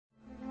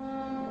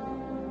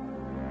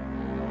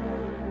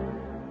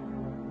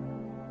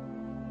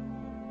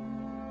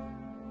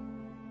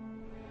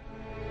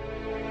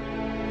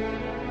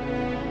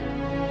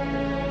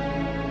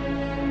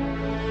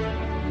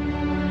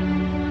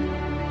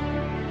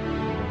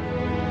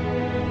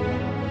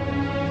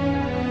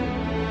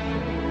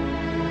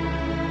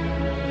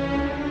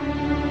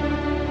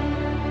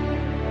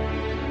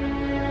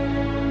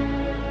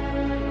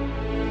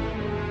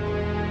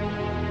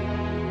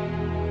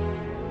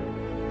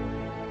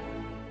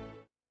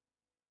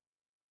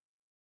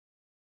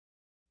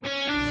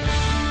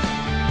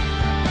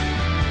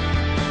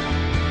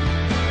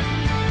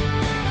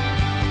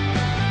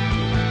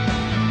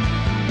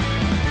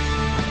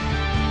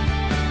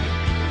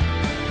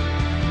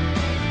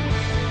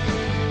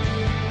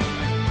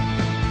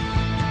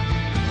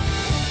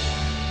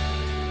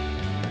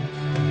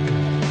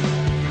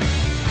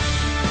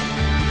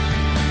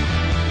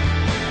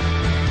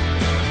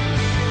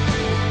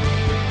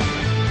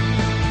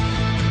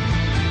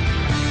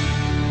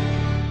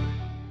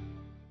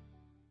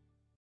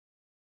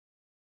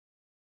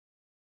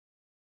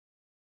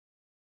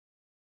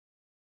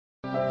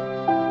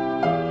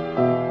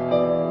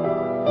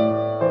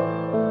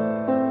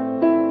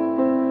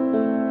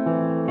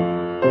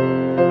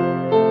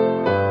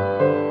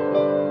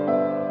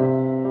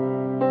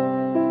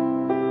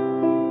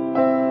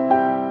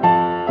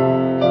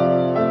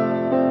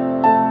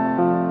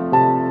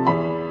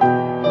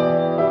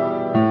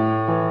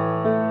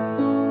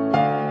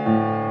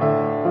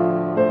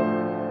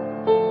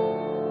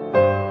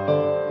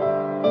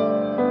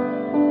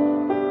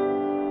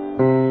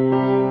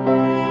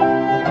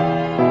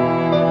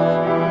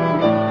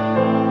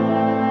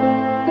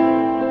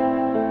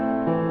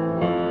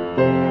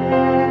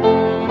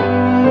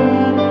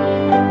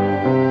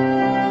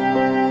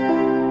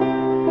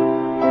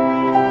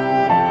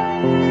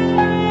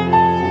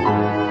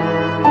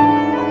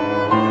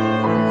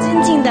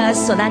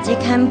索达吉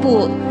堪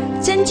布，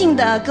尊敬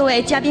的各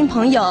位嘉宾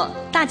朋友，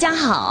大家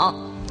好。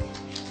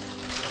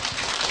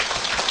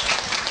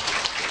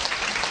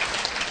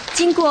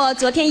经过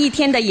昨天一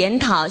天的研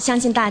讨，相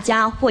信大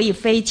家获益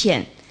匪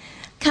浅。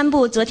堪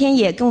布昨天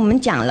也跟我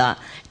们讲了，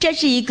这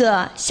是一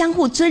个相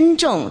互尊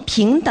重、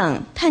平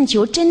等、探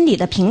求真理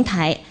的平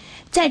台。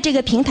在这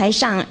个平台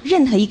上，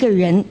任何一个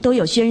人都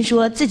有宣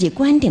说自己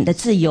观点的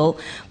自由，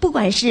不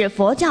管是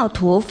佛教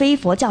徒、非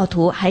佛教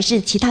徒，还是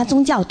其他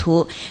宗教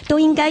徒，都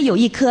应该有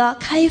一颗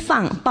开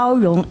放、包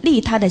容、利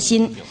他的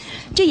心。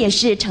这也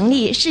是成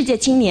立世界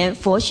青年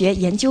佛学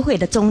研究会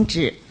的宗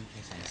旨。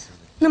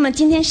那么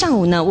今天上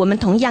午呢，我们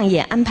同样也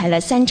安排了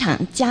3场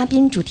嘉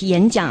宾主题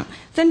演讲，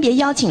分别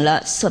邀请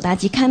了索达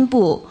吉堪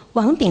布、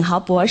王炳豪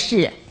博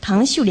士、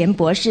唐秀莲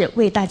博士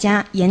为大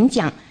家演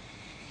讲。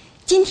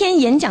今天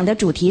演讲的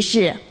主题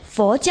是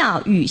佛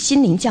教与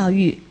心灵教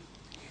育。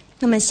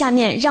那么下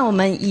面让我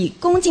们以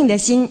恭敬的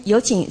心，有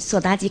请索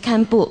达吉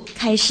堪布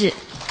开示。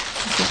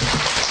谢谢。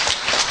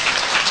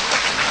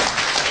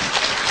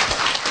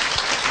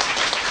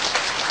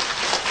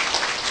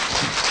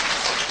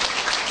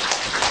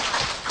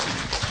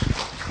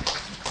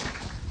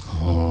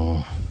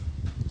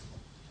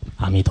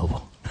阿弥陀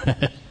佛。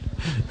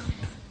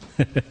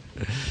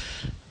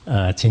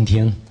今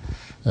天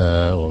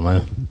我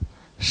们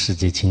世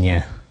界青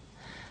年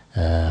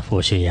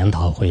佛学研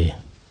讨会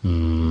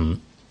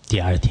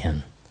第2天，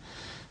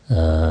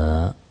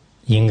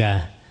应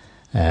该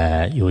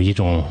有一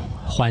种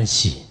欢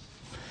喜、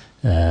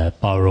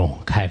包容、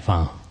开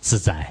放、自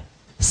在、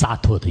洒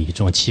脱的一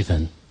种气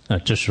氛，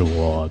这是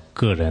我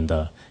个人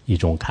的一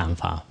种看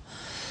法。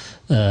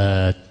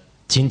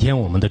今天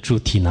我们的主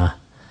题呢，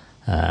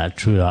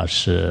主要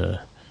是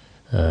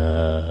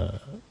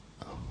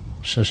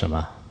是什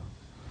么？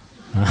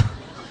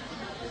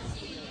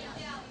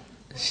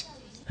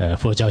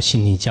佛教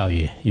心灵教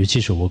育，尤其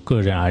是我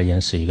个人而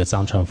言，是一个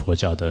藏传佛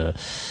教的，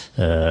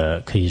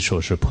可以说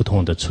是普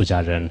通的出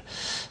家人。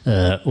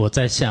我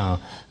在想，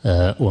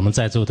我们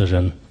在座的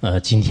人，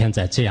今天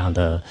在这样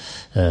的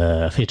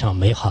非常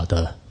美好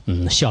的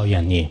校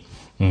园里，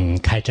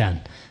开展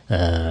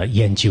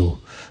研究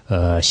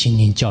心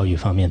灵教育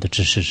方面的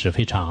知识是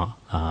非常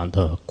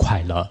的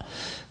快乐。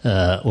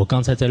我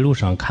刚才在路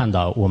上看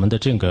到我们的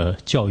这个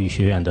教育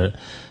学院的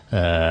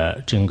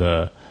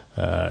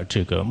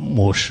这个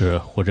模式，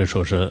或者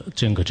说是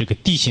这个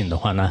地形的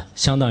话呢，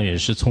相当于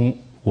是从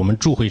我们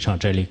主会场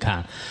这里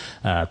看，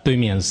对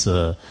面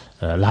是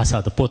拉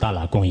萨的布达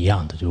拉宫一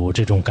样的，就我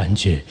这种感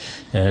觉。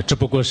只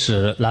不过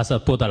是拉萨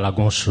布达拉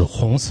宫是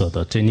红色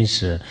的，真的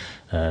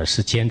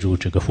是建筑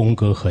这个风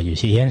格和有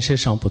些颜色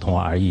上不同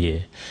而已。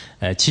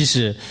其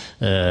实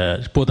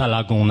布达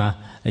拉宫呢，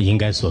应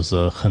该说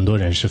是很多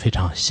人是非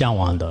常向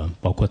往的，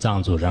包括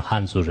藏族人、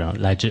汉族人，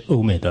来自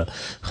欧美的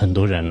很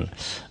多人。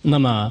那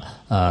么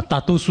大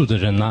多数的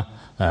人呢，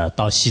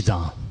到西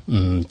藏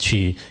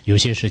去，有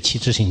些是骑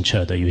自行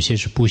车的，有些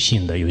是步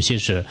行的，有些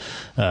是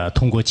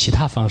通过其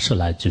他方式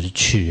来就是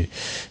去。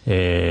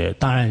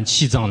当然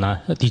西藏呢，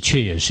的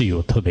确也是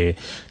有特别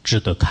值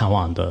得看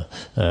望的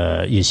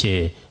一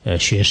些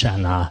雪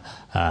山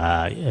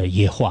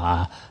野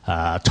花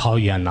草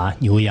原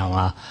牛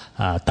羊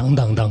等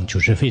等等，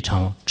就是非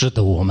常值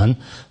得我们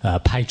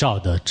拍照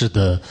的，值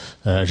得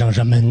让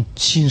人们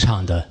欣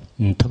赏的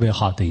特别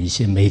好的一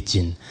些美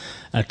景。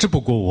只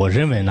不过我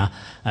认为呢，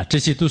这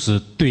些都是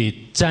对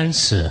暂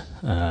时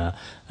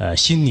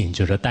心灵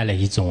就是带来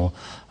一种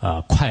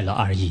快乐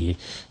而已。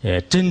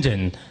真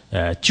正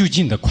究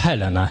竟的快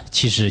乐呢，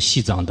其实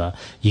西藏的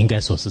应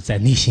该说是在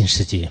内心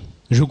世界。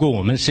如果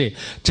我们是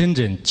真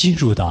正进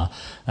入到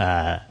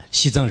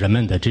西藏人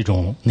们的这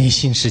种内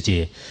心世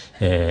界，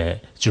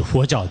就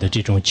佛教的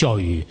这种教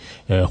育，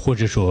或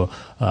者说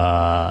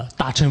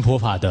大乘佛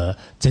法的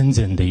真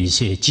正的一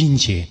些境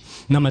界，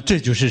那么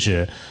这就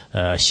是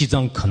西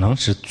藏可能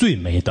是最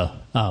美的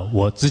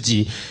我自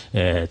己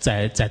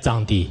在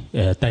藏地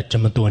待这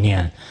么多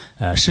年，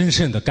深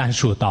深的感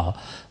受到，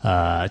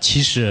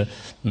其实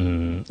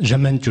人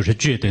们就是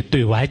觉得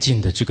对外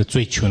境的这个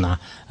追求呢，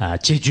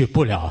解决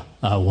不了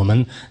我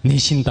们内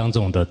心当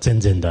中的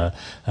真正的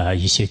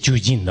一些究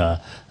竟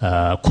的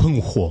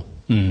困惑。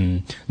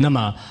那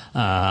么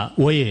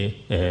我也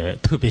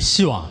特别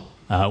希望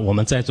我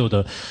们在座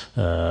的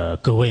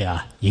各位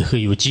以后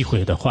有机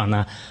会的话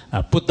呢，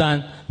不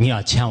但你要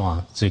前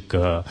往这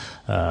个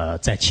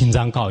在青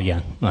藏高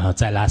原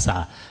在拉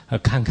萨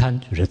看看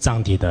就是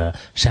藏地的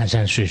山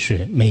山水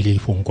水美丽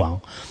风光，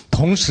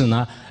同时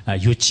呢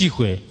有机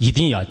会一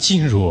定要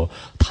进入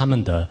他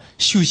们的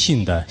修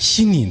行的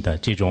心灵的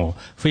这种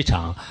非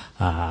常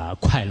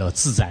快乐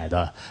自在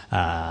的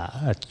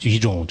一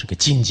种这个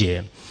境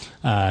界。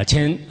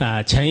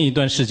前一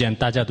段时间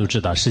大家都知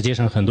道，世界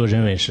上很多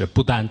认为是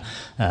不但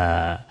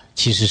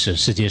其实是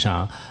世界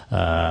上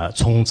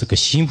从这个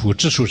幸福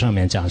指数上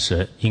面讲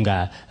是应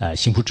该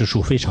幸福指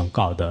数非常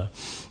高的。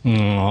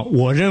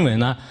我认为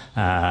呢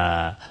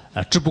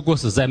只不过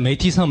是在媒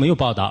体上没有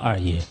报道而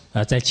已。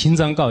在青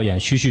藏高原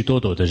许多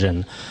的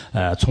人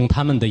从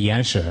他们的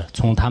眼神，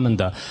从他们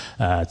的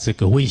这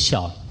个微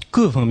笑，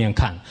各方面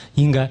看，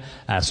应该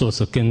说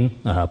是跟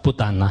不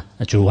丹呢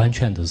就完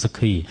全的是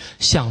可以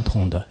相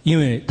通的，因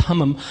为他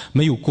们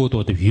没有过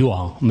多的欲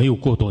望，没有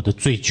过多的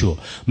追求，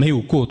没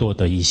有过多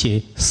的一些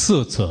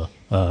色泽。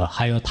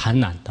还有贪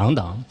婪等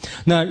等。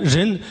那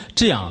人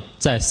这样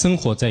在生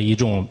活在一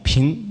种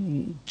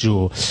平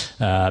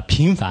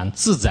凡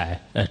自在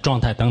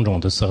状态当中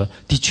的时候，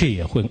的确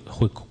也会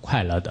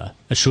快乐的。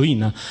所以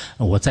呢，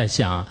我在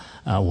想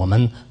我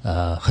们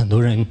很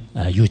多人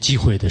有机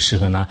会的时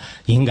候呢，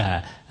应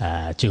该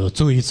就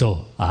走一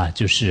走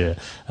就是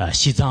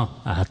西藏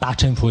大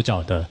乘佛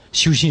教的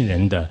修行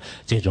人的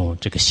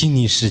这个心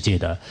灵世界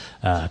的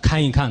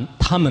看一看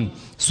他们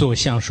所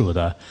享受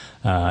的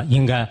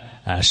应该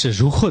是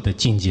如何的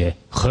境界，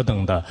何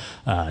等的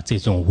这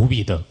种无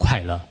比的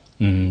快乐。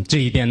这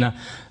一点呢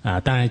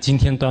当然今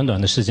天短短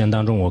的时间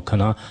当中，我可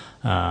能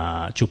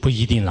就不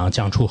一定能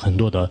讲出很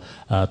多的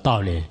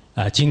道理。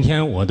今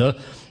天我的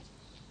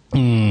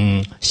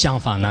想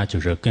法呢，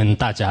就是跟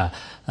大家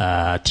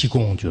提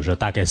供就是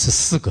大概是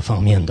4个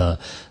方面的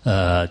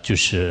就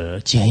是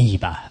建议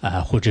吧，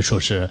或者说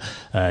是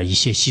一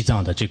些西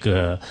藏的这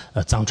个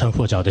藏传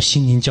佛教的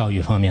心灵教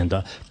育方面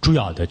的主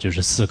要的就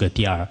是4个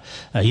第二，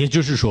也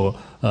就是说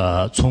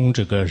从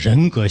这个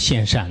人格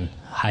现善，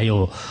还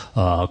有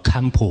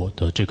Khenpo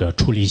的这个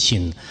出离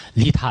心、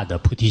利他的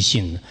菩提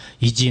心，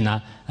以及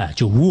呢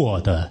就无我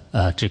的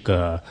这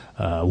个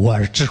无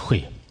二智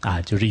慧。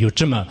就是有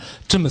这么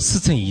4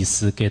层意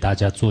思给大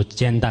家做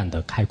简单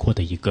的开阔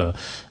的一个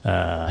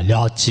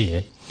了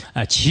解。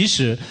其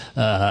实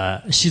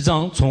西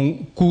藏从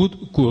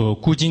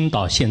古今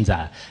到现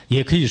在，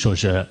也可以说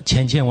是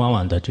千千万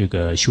万的这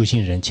个修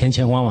行人，千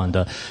千万万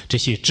的这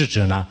些智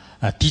者呢，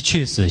的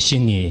确是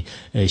心里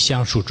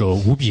享受着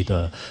无比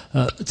的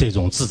这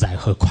种自在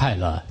和快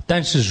乐。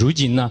但是如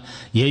今呢，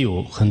也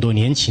有很多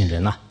年轻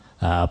人呢。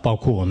包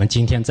括我们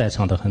今天在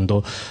场的很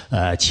多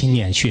青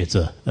年学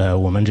者，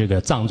我们这个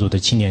藏族的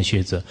青年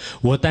学者，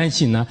我担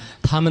心呢，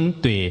他们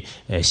对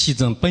西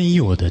藏本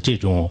有的这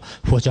种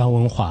佛教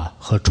文化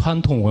和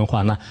传统文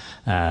化呢，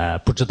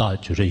不知道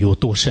就是有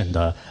多深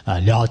的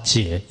了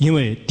解，因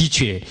为的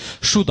确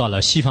受到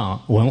了西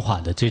方文化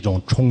的这种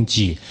冲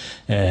击。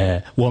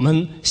我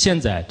们现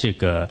在这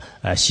个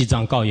西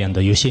藏高原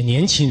的有些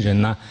年轻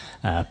人呢，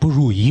不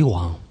如以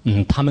往。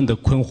他们的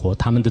困惑，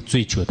他们的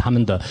追求，他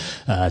们的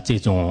这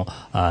种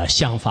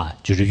想法，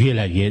就是越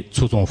来越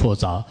注重佛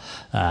教。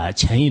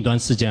前一段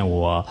时间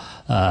我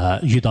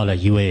遇到了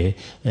一位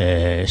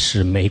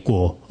是美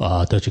国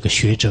的这个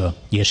学者，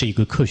也是一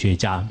个科学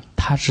家。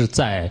他是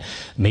在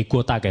美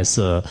国大概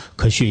是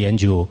科学研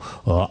究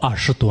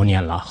20多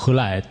年了，后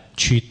来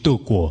去德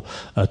国，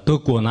德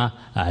国呢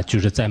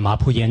就是在马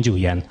普研究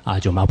院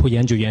就马普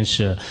研究院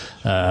是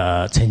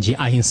曾经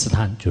爱因斯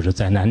坦就是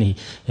在那里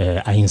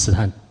爱因斯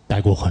坦待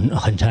过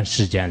很长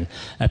时间，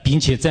并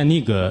且在那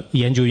个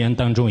研究院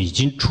当中已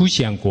经出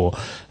现过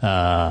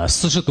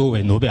40多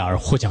位诺贝尔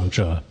获奖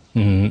者。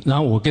然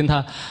后我跟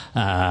他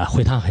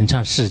会谈很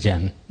长时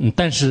间，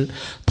但是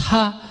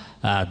他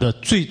的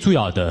最主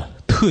要的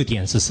特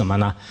点是什么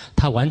呢？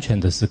他完全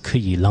的是可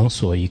以朗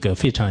诵一个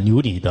非常流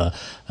利的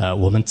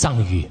我们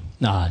藏语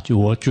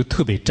我就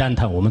特别赞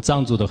叹我们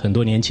藏族的很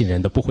多年轻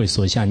人都不会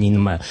说像你那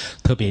么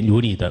特别流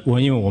利的，因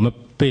为我们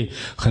被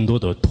很多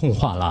的同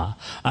化了，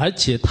而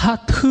且他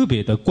特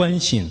别的关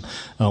心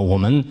我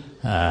们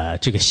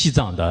这个西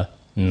藏的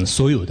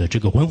所有的这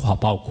个文化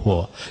包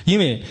括，因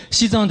为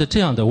西藏的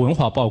这样的文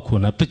化包括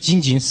呢，不仅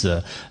仅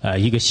是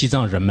一个西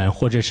藏人们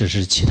或者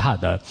是其他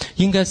的，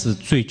应该是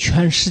对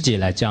全世界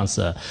来讲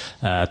是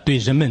对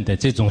人们的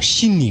这种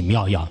心理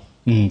疗养。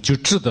就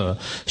值得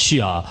需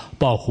要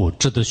保护，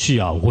值得需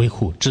要维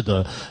护，值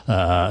得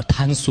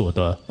探索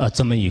的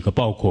这么一个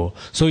包括。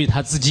所以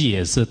他自己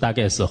也是大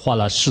概是花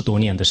了10多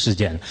年的时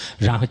间，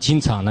然后经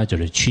常呢就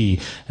是去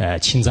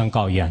青藏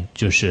高原，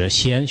就是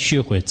先学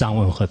会藏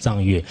文和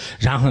藏语，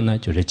然后呢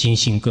就是进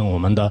行跟我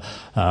们的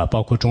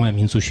包括中央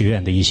民族学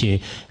院的一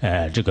些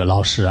这个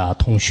老师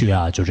同学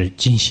就是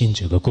进行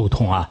这个沟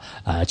通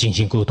进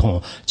行沟通，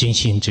进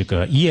行这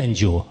个研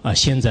究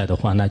现在的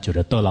话呢就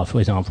是得了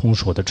非常丰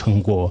硕的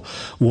成果。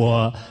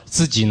我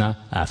自己呢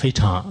非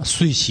常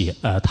随喜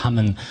他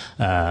们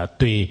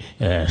对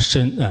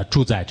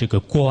住在这个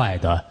国外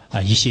的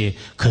一些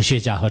科学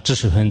家和知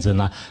识分子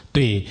呢，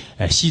对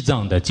西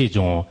藏的这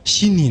种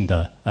心灵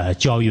的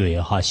教育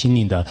也好，心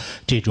灵的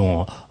这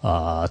种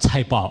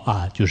财宝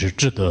就是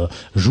值得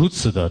如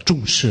此的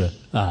重视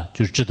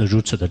就是值得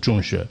如此的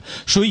重视。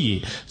所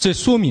以这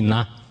说明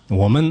呢，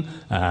我们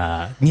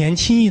年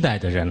轻一代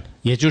的人，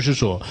也就是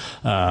说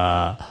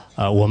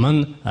我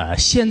们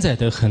现在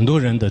的很多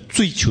人的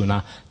追求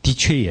呢，的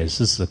确也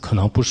是可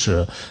能不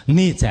是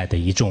内在的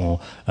一种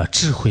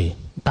智慧，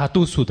大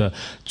多数的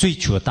追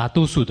求，大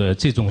多数的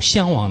这种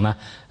向往呢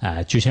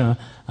就像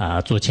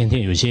昨前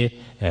天有些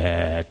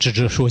智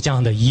者所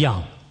讲的一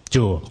样，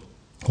就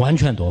完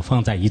全都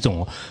放在一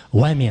种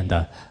外面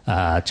的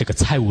这个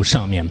财务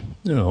上面。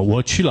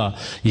我去了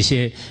一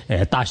些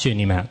大学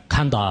里面，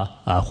看到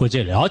或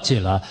者了解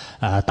了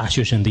大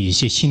学生的一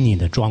些心理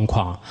的状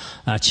况。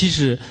其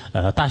实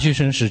大学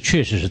生是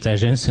确实是在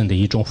人生的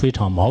一种非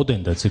常矛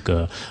盾的这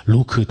个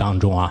路口当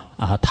中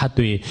他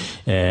对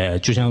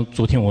就像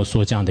昨天我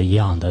所讲的一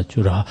样的，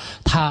就是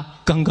他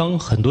刚刚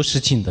很多事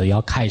情都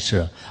要开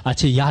始，而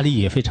且压力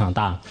也非常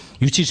大，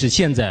尤其是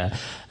现在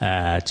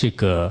这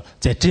个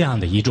在这样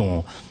的一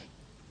种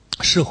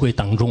社会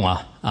当中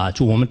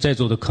就我们在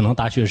座的可能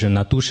大学生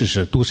呢，都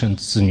是独生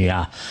子女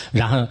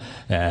然后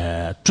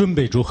准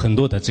备着很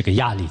多的这个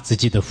压力，自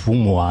己的父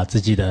母自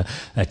己的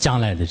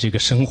将来的这个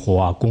生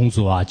活工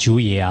作就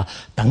业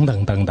等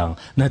等等等。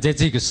那在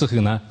这个时候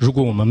呢，如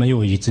果我们没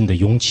有一定的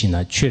勇气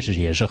呢，确实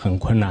也是很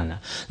困难的。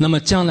那么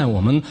将来我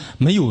们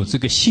没有这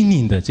个心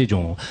灵的这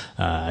种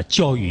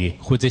教育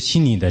或者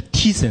心灵的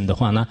提升的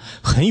话呢，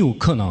很有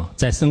可能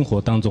在生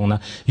活当中呢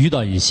遇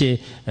到一些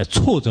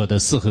挫折的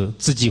时候，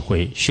自己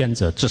会选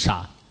择自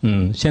杀。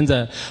现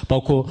在包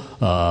括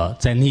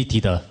在内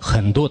地的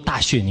很多大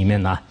学里面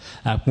呢，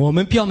我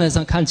们表面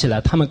上看起来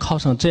他们考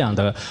上这样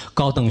的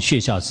高等学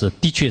校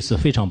的确是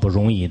非常不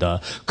容易的。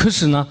可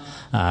是呢，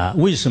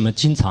为什么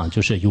经常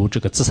就是有这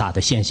个自杀的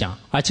现象，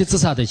而且自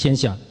杀的现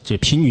象这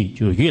频率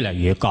就越来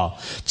越高？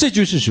这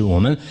就是我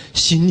们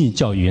心理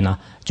教育呢，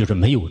就是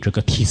没有这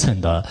个提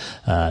升的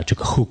这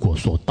个后果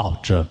所导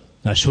致。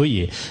所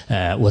以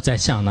我在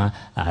想呢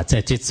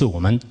在这次我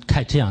们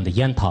开这样的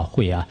研讨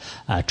会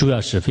主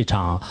要是非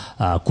常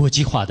国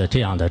际化的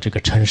这样的这个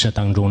城市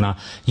当中呢，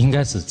应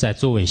该是在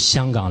作为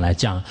香港来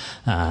讲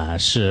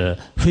是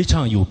非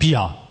常有必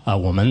要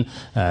我们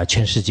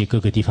全世界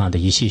各个地方的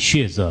一些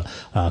学者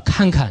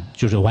看看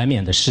就是外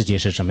面的世界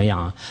是什么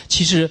样。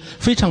其实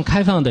非常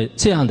开放的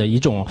这样的一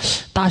种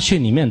大学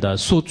里面的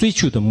所追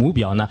求的目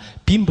标呢，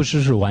并不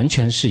是完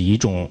全是一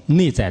种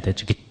内在的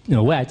这个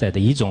外在的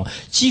一种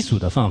技术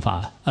的方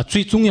法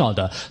最重要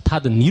的它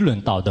的理论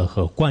道德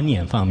和观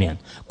念方面，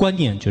观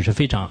念就是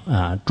非常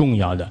重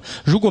要的。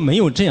如果没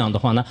有这样的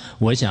话呢，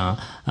我想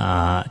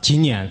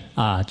今年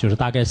就是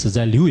大概是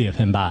在6月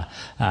份吧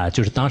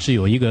就是当时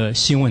有一个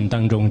新闻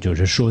当中就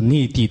是说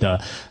内地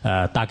的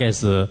大概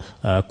是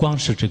光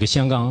是这个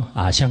香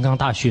港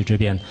大学这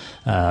边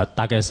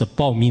大概是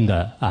报名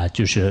的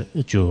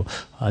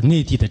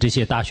内地的这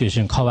些大学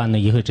生考完了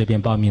以后，这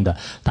边报名的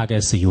大概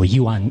是有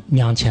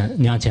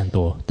12000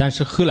多，但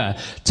是后来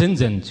真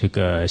正这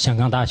个香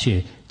港大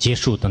学结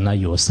束的呢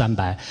有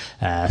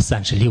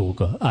336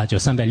个就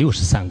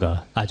363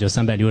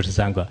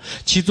个，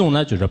其中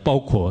呢就是包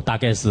括大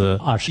概是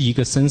21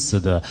个省市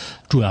的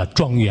主要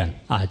状元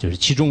就是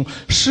其中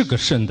10个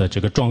省的这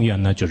个状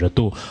元呢就是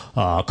都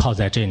考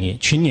在这里。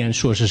去年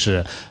说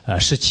是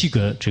17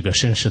个这个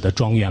省市的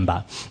状元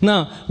吧。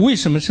那为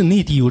什么是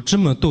内地有这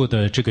么多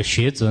的这个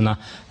学者呢？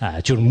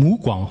就是目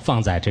光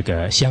放在这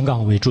个香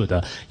港为主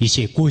的一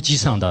些国际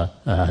上的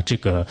这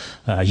个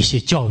一些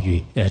教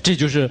育，这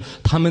就是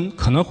他们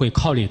可能会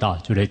考虑到，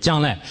就是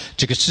将来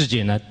这个世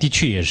界呢，的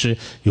确也是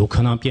有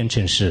可能变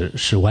成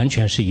是完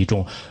全是一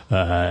种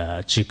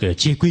这个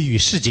接轨于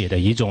世界的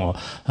一种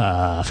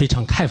非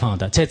常开放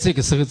的。在这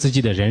个时候，自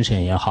己的人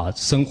生也好，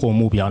生活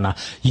目标呢，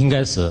应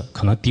该是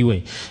可能地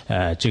位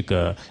这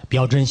个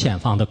标准线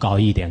放得高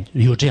一点，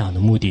有这样的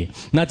目的。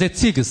那在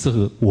这个时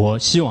候，我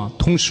希望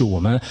同时我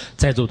们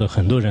在座的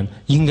很多人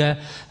应该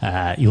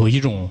有一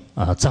种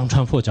藏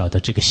传佛教的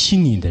这个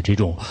心灵的这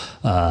种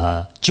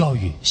教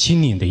育，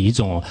心灵的一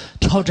种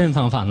调整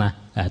方法呢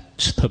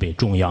是特别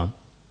重要。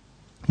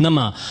那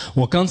么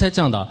我刚才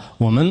讲到，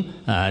我们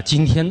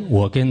今天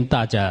我跟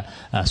大家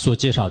所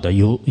介绍的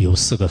有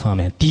4个方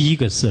面。第一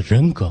个是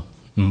人格。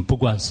不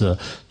管是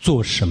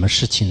做什么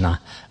事情呢，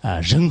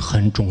人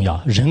很重要，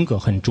人格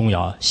很重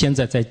要。现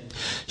在在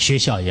学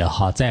校也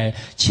好，在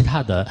其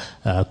他的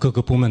各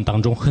个部门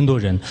当中，很多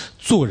人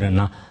做人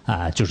呢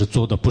就是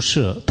做的不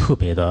是特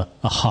别的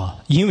好，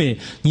因为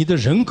你的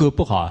人格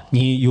不好，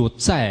你有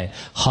再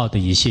好的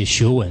一些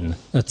学问，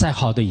再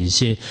好的一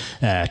些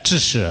知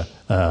识，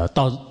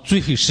到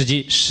最后时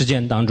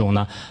间当中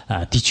呢，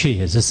的确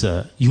也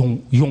是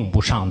用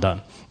不上的。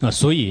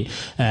所以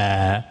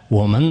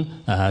我们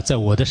在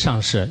我的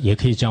上师也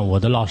可以讲我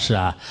的老师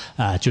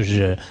就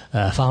是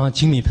法王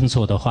精密喷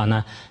错的话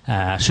呢，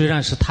虽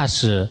然是他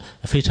是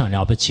非常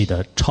了不起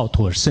的超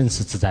脱生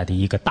死自在的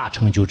一个大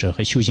成就者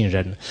和修行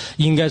人，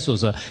应该说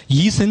是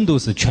一生都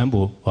是全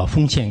部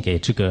奉献给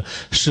这个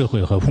社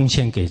会和奉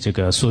献给这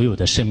个所有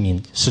的生命，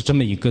是这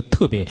么一个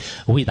特别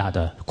伟大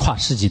的跨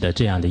世纪的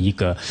这样的一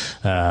个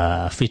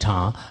非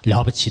常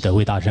了不起的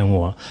伟大人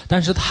物。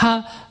但是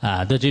他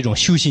的这种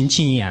修行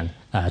经验，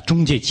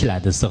终结起来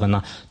的时候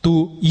呢，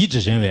都一直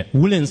认为，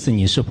无论是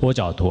你是佛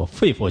教徒、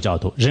非佛教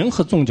徒，任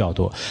何宗教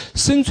徒，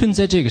生存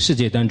在这个世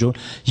界当中，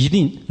一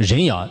定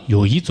人要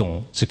有一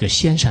种这个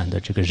先善的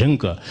这个人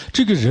格。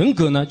这个人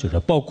格呢，就是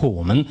包括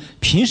我们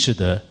平时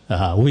的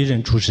为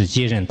人处事、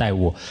接人待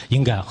物，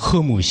应该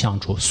和睦相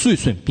处，随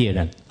顺别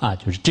人啊，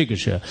就是这个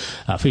是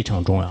非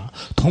常重要。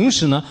同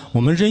时呢，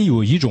我们人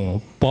有一种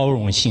包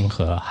容性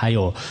和还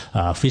有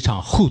非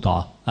常厚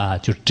道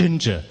就是真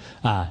挚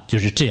就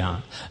是这样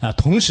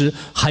同时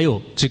还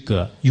有这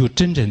个有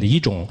真正的一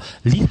种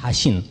利他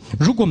性。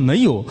如果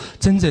没有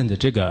真正的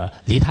这个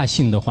利他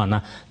性的话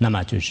呢，那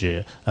么就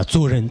是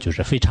做人就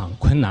是非常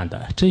困难的。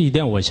这一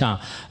点我像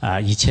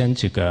以前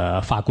这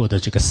个法国的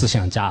这个思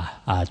想家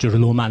就是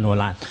罗曼罗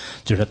兰，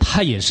就是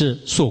他也是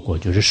说过，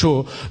就是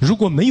说如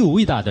果没有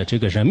伟大的这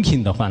个人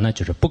品的话，那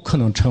就是不可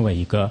能成为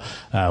一个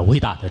伟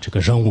大的这个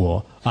人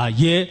物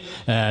也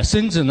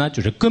甚至呢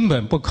就是根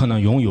本不可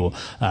能拥有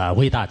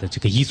伟大的这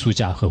个艺术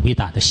家和伟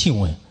大的新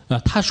闻。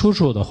他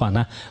说的话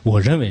呢，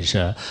我认为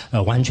是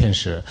完全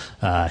是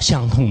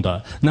相同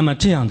的。那么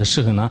这样的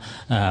时候呢，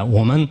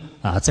我们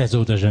在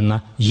座的人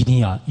呢，一定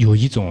要有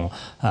一种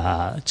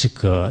这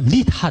个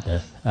利他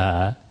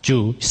的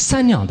就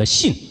善良的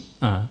心。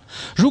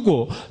如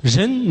果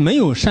人没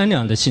有善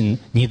良的心，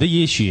你的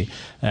也许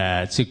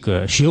这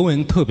个学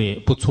问特别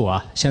不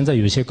错现在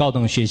有些高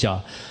等学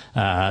校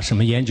什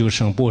么研究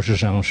生、博士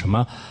生什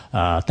么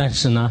但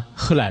是呢，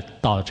后来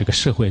到这个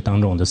社会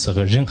当中的时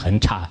候，人很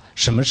差，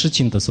什么事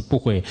情都是不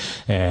会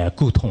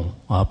沟通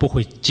不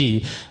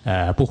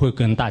会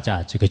跟大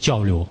家这个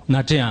交流，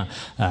那这样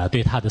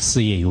对他的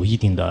事业有一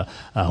定的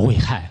危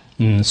害。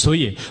所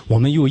以我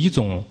们有一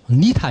种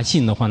利他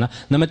性的话呢，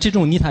那么这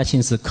种利他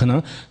性是可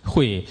能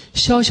会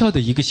小小的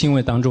一个行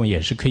为当中也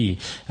是可以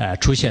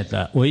出现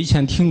的。我以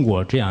前听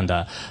过这样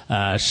的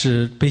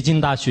是北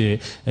京大学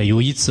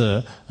有一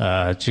次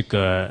这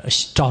个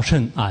招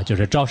生就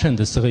是招生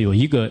的时候，有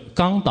一个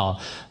刚到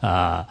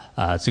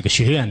这个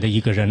学院的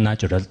一个人呢，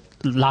就是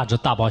拉着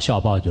大包小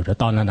包就是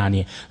到了那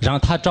里，然后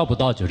他找不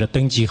到就是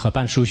登记和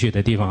办手续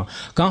的地方，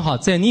刚好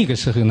在那个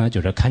时候呢，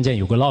就是看见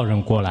有个老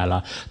人过来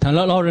了。他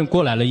老人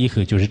过来了以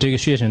后，就是这个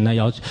学生呢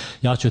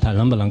要求他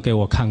能不能给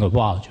我看个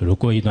报，就是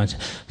过一段时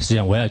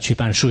间我要去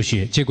办手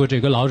续。结果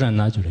这个老人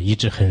呢，就是一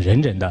直很认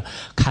真的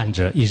看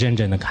着，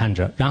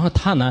然后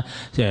他呢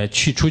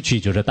出去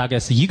就是大概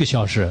是1个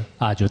小时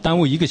就耽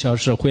误1个小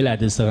时，回来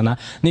的时候呢，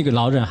那个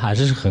老人还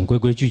是很规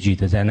规矩矩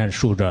的在那儿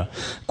守着。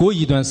过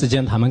一段时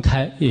间他们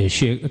开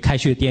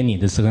学典礼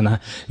的时候呢，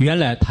原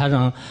来他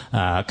让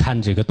看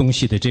这个东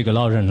西的这个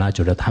老人呢，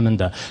就是他们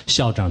的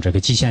校长，这个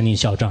季羡林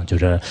校长，就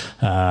是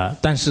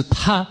但是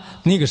他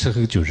那个时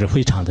候就是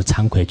非常的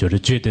惭愧，就是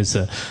觉得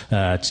是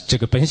这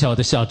个本校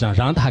的校长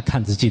让他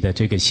看自己的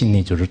这个心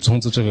里，就是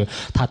从此这个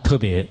他特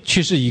别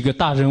确实一个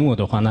大人物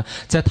的话呢，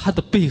在他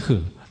的背后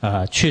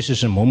确实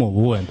是默默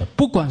无闻的，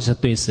不管是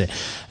对谁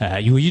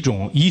有一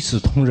种一视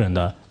同仁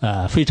的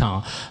非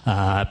常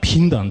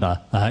平等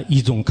的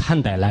一种看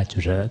待来，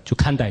就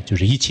看待就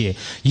是一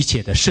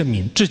切的生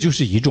命，这就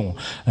是一种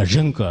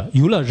人格。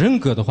有了人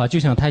格的话，就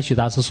像太虚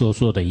大师所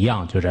说的一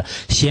样，就是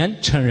先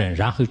成人，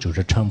然后就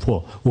是成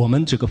佛。我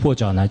们这个佛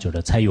教呢，就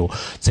是才有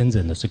真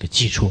正的这个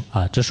基础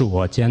这是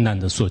我简单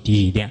的说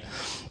第一点。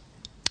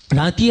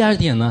然后第二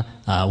点呢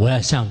我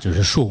要想就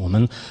是说，我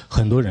们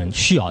很多人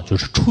需要就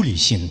是出离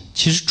心。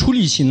其实出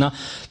离心呢，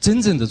真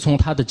正的从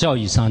他的教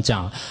义上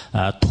讲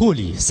脱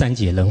离三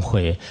界轮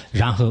回，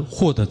然后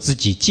获得自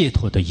己解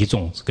脱的一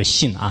种这个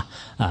心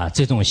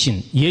这种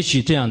心，也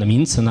许这样的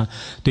名词呢，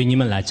对你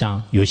们来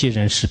讲，有些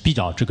人是比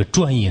较这个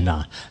专业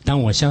的，但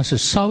我想是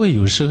稍微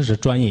有时候是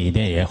专业一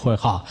点也会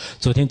好。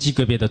昨天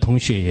个别的同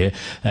学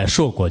也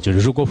说过，就是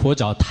如果佛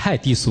教太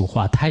低俗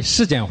化、太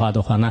世间化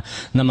的话呢，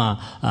那么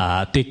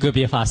对个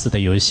别法师的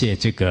有一些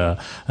这个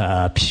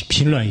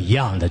评论一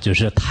样的，就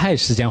是太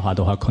世间化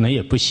的话，可能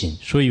也不行。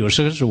所以有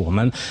时候是我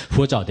们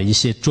佛教的一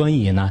些专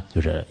业呢，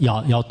就是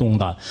要懂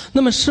的。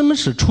那么什么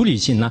是出离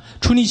心呢？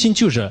出离心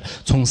就是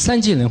从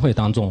三界轮回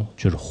当中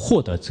就是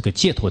获得这个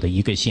解脱的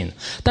一个心，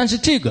但是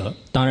这个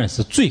当然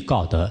是最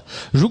高的。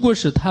如果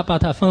是他把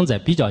它放在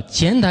比较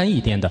简单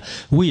一点的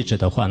位置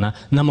的话呢，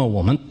那么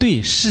我们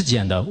对世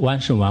间的万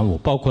事万物，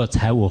包括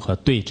财物和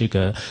对这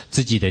个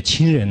自己的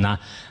亲人呢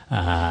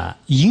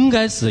应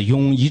该是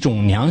用一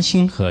种良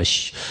心和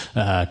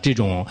这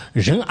种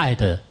仁爱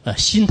的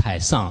心态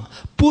上，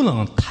不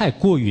能太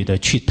过于的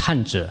去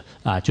贪执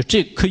就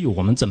这可以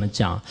我们怎么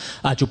讲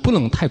就不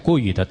能太过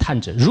于的贪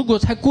执。如果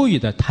太过于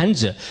的贪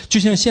执，就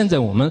像现在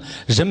我们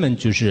人们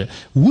就是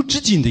无止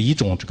境的一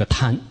种这个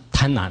贪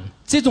婪，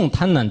这种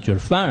贪婪就是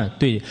反而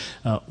对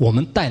我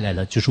们带来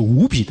了就是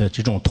无比的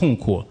这种痛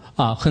苦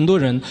很多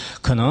人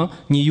可能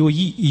你有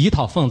一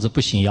套房子不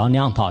行，要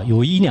2套；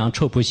有1辆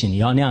车不行，你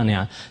要2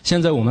辆。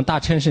现在我们大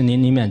城市里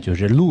面就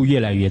是路越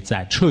来越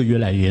窄，车越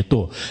来越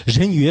多，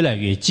人越来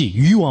越挤，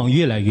欲望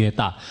越来越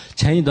大。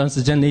前一段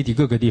时间内地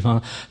各个地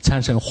方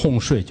产生洪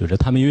水，就是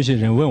他们有些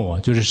人问我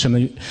就是什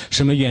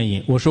么原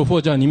因，我说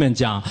佛教里面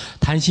讲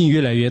贪心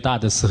越来越大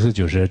的时候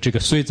就是这个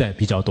水灾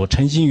比较多，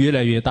嗔心越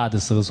来越大的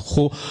时候是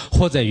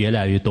火灾越来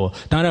来越多。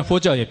当然佛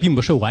教也并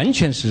不是完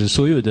全是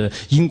所有的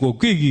因果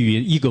归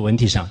于一个问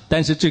题上，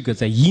但是这个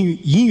在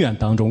因缘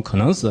当中可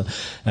能是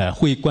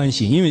会关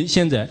系，因为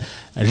现在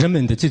人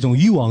们的这种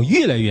欲望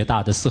越来越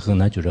大的时候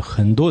呢，就是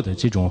很多的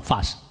这种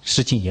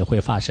事情也会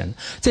发生。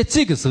在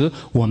这个时候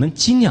我们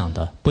尽量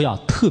的不要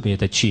特别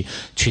的去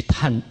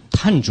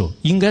探究，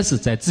应该是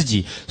在自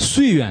己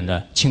随缘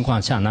的情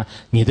况下呢，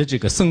你的这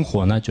个生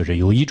活呢就是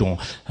有一种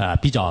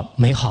比较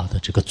美好的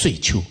这个追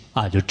求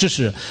啊，就这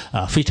是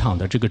非常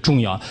的这个重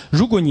要。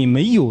如果你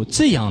没有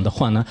这样的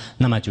话呢，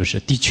那么就是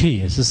的确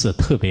也是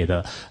特别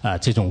的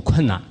这种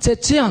困难。在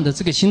这样的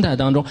这个心态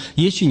当中，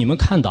也许你们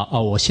看到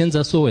我现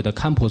在所谓的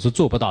看破是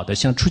做不到的，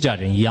像出家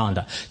人一样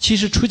的。其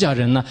实出家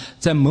人呢，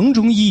在某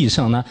种意义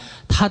上呢，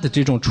他的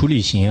这种处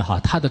理性也好，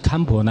他的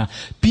看破呢，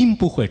并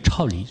不会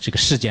超离这个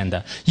世间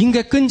的，应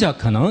该更加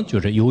可能就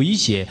是有一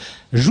些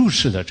入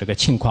世的这个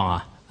情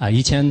况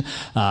以前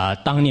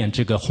当年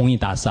这个弘一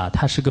大师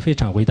他是个非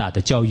常伟大的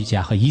教育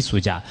家和艺术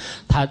家，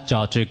他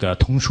叫这个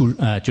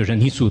就是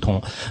倪叔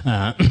同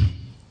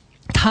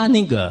他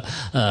那个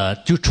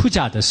就出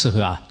家的时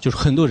候就是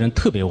很多人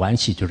特别惋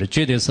惜，就是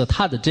觉得是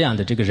他的这样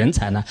的这个人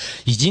才呢，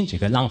已经这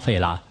个浪费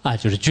了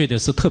就是觉得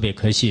是特别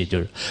可惜。就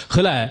是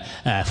后来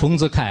丰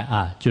子恺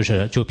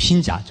就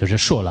评价，就是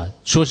说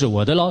是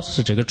我的老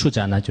师这个出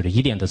家呢，就是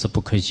一点都是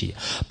不可惜。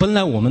本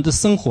来我们的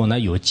生活呢，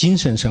有精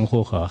神生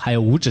活和还有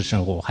物质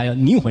生活，还有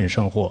灵魂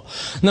生活。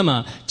那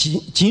么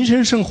精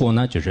神生活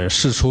呢，就是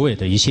所谓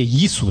的一些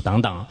艺术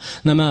等等。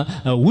那么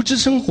物质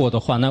生活的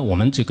话呢，我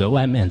们这个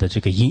外面的这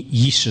个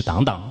仪式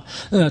等等。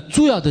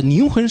主要的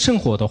灵魂生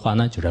活的话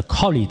呢，就是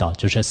考虑到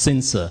就是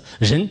生死，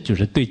人就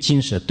是对今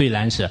世对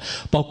来世，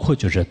包括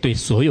就是对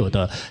所有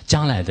的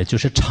将来的就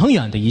是长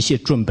远的一些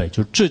准备，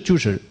这就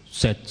是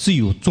在自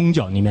由宗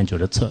教里面就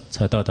是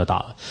才得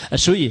到。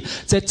所以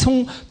在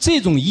从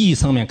这种意义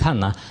上面看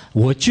呢，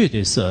我觉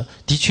得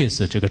的确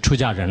是这个出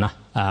家人呢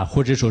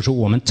或者说是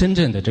我们真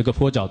正的这个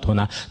佛教徒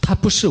呢，他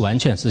不是完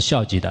全是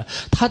消极的，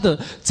他的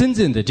真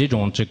正的这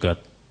种这个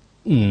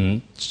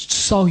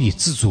稍于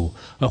自足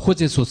或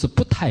者说是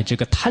不太这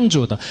个贪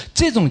着的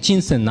这种精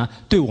神呢，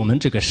对我们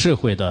这个社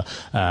会的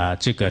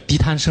这个低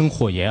碳生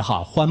活也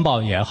好，环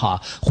保也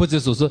好，或者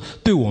说是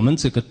对我们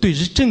这个对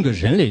整个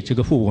人类这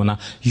个服务呢，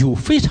有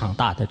非常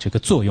大的这个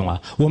作用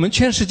我们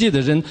全世界的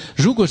人，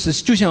如果是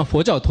就像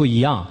佛教徒一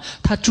样，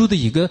他住的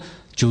一个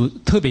就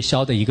特别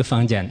小的一个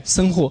房间，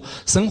生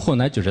活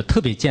呢就是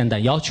特别简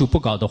单，要求不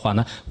高的话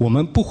呢，我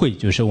们不会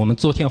就是我们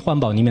昨天环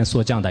保里面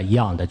所讲的一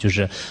样的，就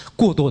是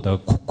过多的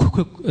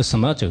什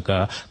么这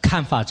个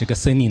看法，这个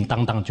森林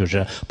等等，就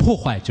是破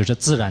坏就是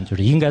自然，就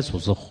是应该说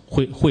是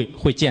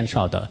会减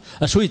少的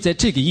所以在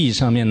这个意义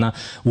上面呢，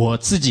我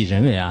自己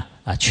认为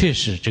确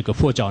实这个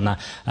佛教呢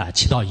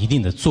起到一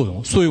定的作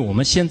用，所以我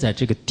们现在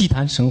这个地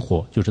坛生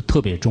活就是特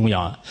别重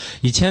要。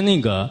以前那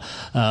个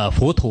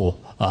佛陀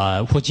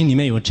佛经里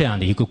面有这样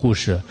的一个故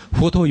事，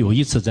佛陀有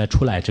一次在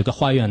出来这个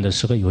花园的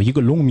时候，有一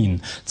个农民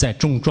在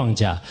种庄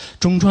稼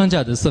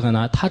的时候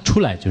呢，他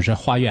出来就是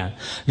花园，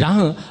然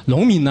后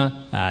农民呢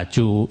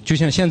就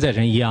像现在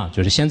人一样，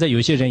就是现在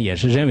有些人也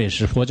是认为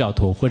是佛教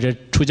徒或者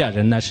出家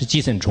人呢是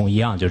寄生虫一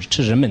样，就是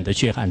吃人们的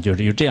血汗，就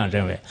是有这样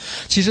认为。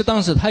其实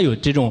当时他有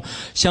这种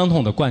相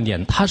同的观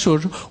点，他说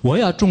我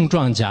要种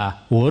庄稼，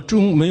我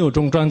没有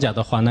种庄稼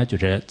的话呢，就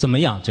是怎么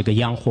样这个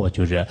养活，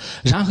就是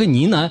然后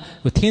你呢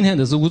天天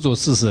都是无所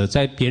事事，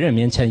在别人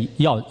面前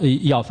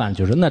要饭，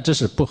就是那这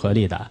是不合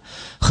理的。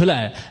后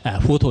来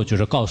佛陀就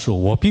是告诉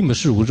我并不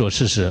是无所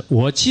事事，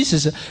我其实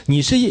是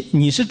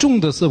你是种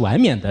的是外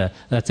面的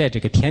在这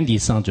个天地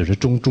上就是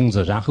种种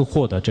子，然后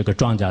获得这个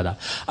庄稼的，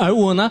而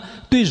我呢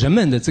对人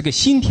们的这个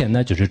心田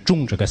呢就是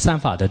种这个三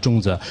法的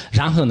种子，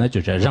然后呢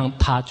就是让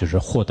他就是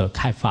获得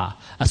开发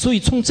所以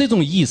从这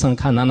种意义上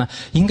看呢，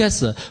应该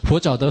是佛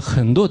教的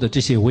很多的这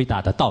些伟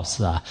大的道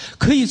士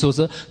可以说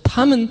是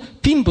他们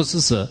并不是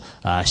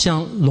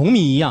像农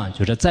民一样，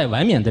就是在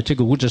外面的这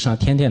个物质上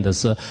天天的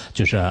是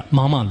就是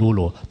忙忙碌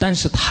碌，但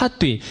是他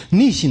对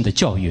内心的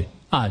教育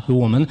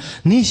我们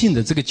内心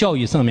的这个教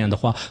育上面的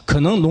话，可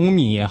能农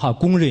民也好，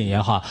工人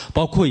也好，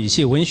包括一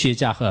些文学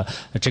家和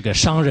这个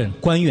商人、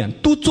官员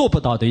都做不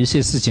到的一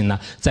些事情呢，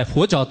在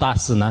佛教大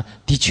师呢，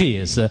的确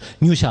也是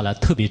留下了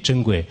特别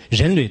珍贵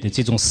人类的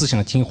这种思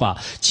想精华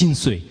精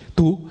髓，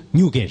都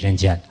留给人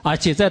间。而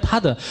且在他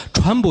的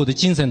传播的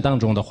精神当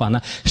中的话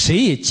呢，谁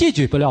也解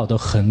决不了的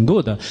很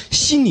多的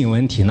心理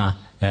问题呢，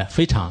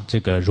非常这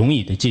个容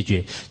易的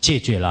解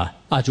决了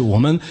就我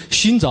们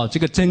寻找这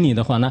个真理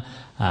的话呢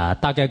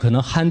大概可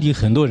能汉地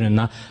很多人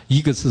呢，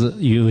一个是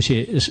有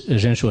些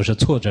人说是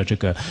挫折这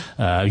个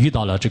遇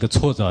到了这个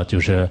挫折，就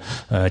是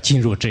进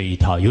入这一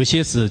条，有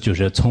些是就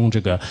是从这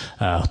个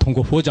通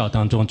过佛教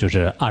当中就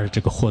是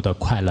这个获得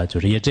快乐，就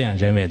是也这样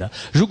认为的。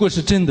如果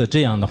是真的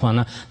这样的话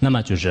呢，那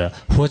么就是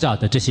佛教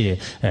的这些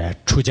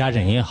出家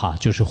人也好，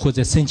就是或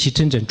者升起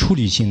真正处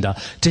理性的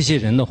这些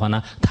人的话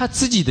呢，他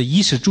自己的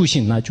衣食住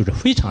行呢就是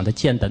非常的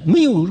简单，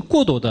没有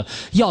过多的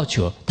要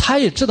求，他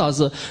也知道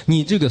是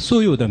你这个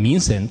所有的名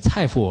声、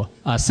财富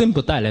啊，生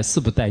不带来，死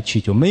不带去，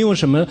就没有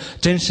什么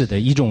真实的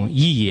一种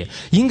意义。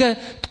应该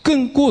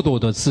更过多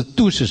的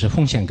都是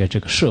奉献给这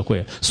个社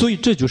会。所以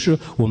这就是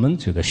我们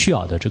这个需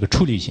要的这个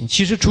出离心。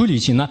其实出离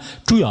心呢，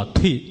主要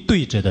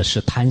对着的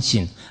是贪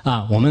心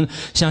啊。我们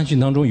相信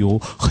当中有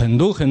很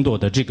多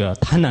的这个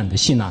贪婪的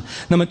心啊。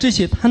那么这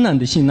些贪婪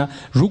的心呢，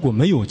如果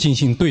没有进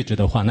行对峙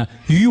的话呢，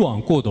欲望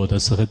过多的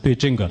时候，对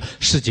整个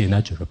世界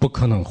呢就是不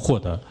可能获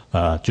得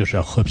就是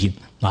和平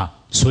啊。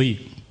所以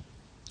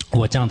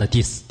我讲的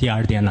第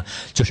二点呢，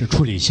就是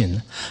出离心。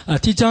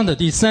讲的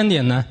第三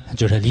点呢，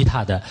就是利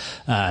他的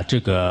这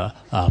个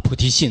菩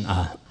提心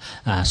啊。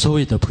所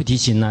谓的菩提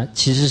心呢，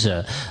其实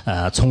是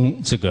从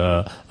这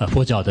个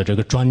佛教的这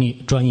个专业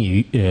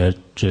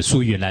这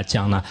俗语来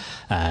讲呢，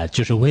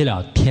就是为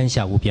了天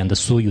下无边的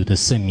所有的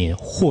生命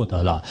获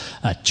得了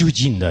究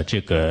竟的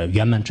这个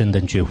圆满正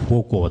等觉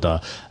佛果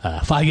的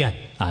发愿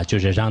啊，就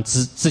是让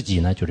自己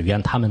呢，就是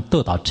愿他们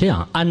得到这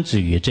样安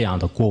置于这样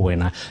的果位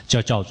呢，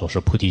叫做是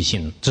菩提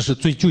心，这是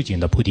最究竟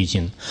的菩提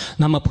心。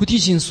那么菩提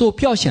心所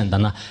表现的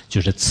呢，就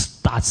是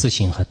大慈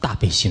心和大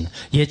悲心。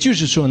也就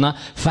是说呢，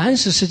凡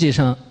是世界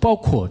上包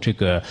括这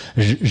个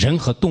人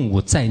和动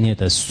物在内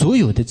的所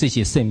有的这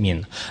些生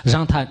命，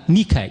让他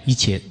离开一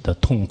切的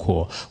痛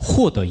苦，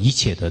获得一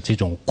切的这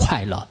种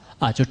快乐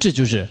啊，这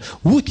就是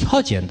无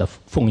条件的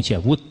奉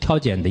献，无条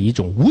件的一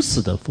种无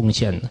私的奉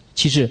献。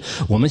其实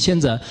我们现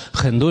在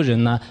很多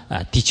人呢，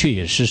的确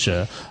也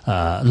是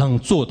能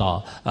做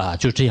到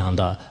就这样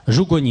的。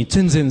如果你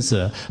真正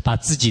是把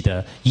自己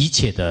的一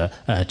切的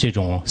这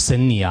种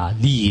生理啊、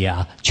利益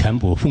啊，全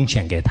部奉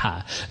献给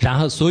他，然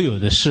后所有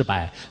的失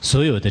败、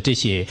所有的这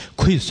些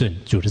亏损，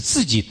就是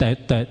自己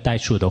代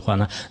数的话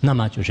呢，那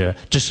么就是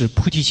这是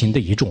菩提心的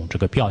一种这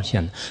个表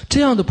现。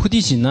这样的菩提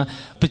心呢，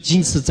不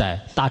仅是在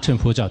大乘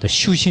佛教的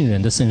修行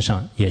人的身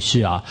上，也是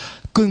要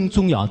更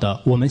重要的，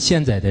我们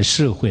现在的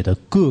社会的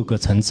各个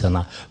层次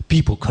呢，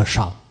必不可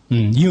少。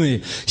因为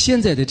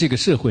现在的这个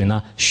社会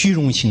呢，虚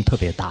荣心特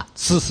别大，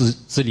自私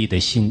自利的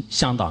心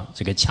相当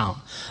这个强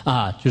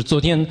啊。就是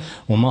昨天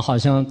我们好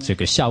像这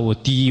个下午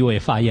第一位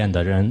发言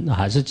的人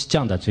还是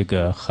讲的这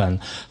个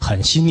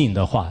很心灵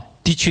的话。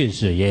的确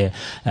是也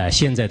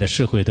现在的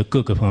社会的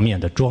各个方面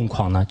的状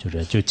况呢，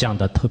就讲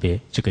得特别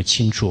这个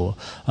清楚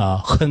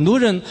很多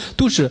人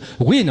都是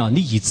为了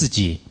利益自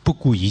己，不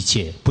顾一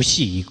切，不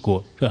惜一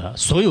顾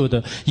所有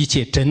的一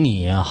切真理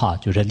也好，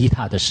就是利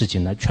他的事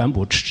情呢，全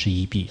部嗤之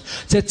以鼻。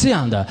在这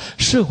样的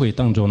社会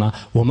当中呢，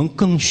我们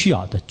更需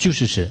要的就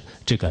是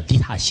这个利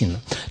他心了。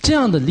这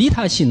样的利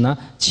他心呢，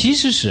其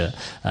实是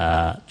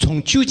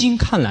从究竟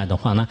看来的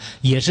话呢，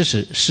也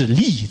是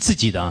利益自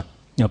己的。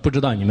不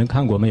知道你们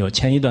看过没有？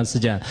前一段时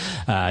间，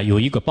有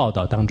一个报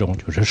道当中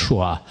就是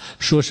说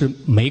是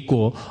美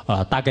国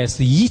大概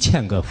是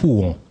1000个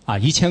富翁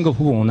1000个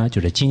富翁呢，就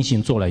是精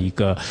心做了一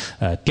个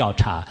调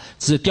查。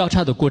是调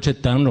查的过程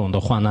当中的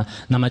话呢，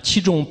那么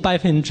其中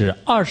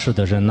20%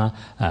的人呢，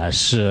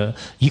是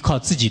依靠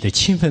自己的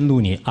勤奋努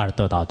力而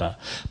得到的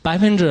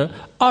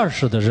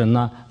；20%的人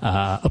呢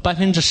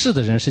，4%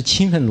的人是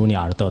勤奋努力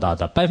而得到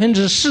的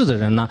；4%的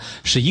人呢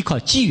是依靠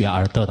机缘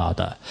而得到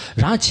的。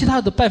然后其他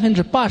的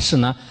80%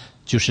呢，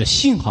就是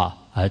幸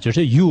好就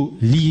是有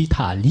利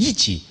他利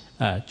己。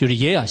就是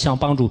也要想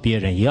帮助别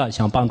人，也要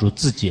想帮助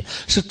自己，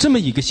是这么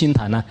一个心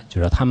态呢，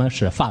就是他们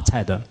是发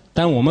财的。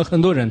但我们很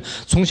多人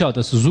从小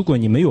的是，如果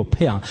你没有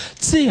培养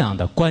这样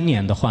的观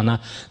念的话呢，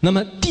那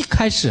么第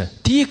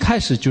一开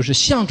始就是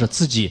向着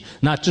自己，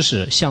那这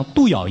是像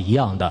毒药一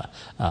样的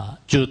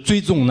就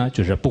最终呢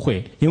就是不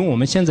会。因为我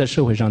们现在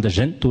社会上的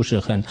人都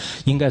是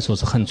应该说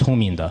是很聪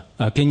明的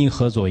跟你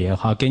合作也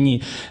好，跟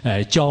你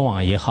交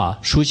往也好，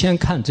首先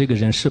看这个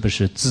人是不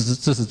是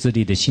自私自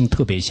利的心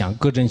特别强，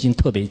个人心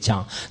特别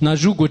强。那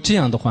如果这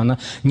样的话呢，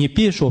你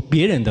别说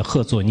别人的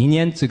合作，你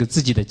连这个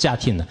自己的家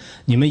庭呢，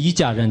你们一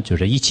家人就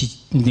是一起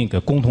那个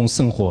共同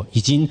生活，已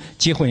经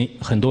结婚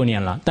很多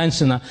年了，但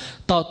是呢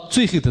到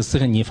最后的时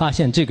候，你发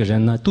现这个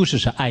人呢都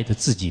是爱着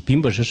自己，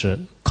并不是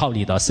考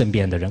虑到身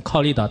边的人，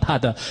考虑到他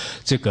的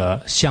这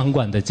个相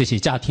关的这些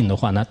家庭的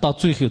话呢，到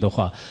最后的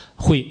话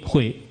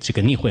会这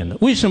个离婚的。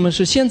为什么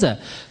是现在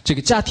这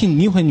个家庭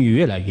离婚率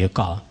越来越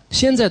高？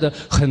现在的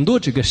很多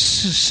这个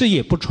事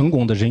业不成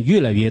功的人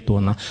越来越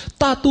多呢，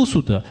大多数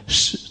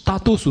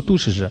都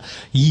是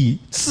以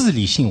自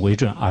利性为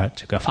准而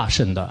这个发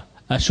生的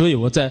所以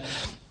我在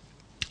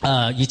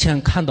以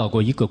前看到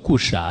过一个故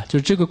事就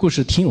是这个故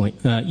事挺有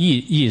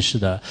意思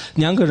的。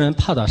2个人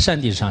爬到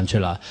山顶上去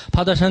了，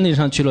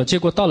结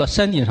果到了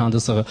山顶上的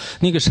时候，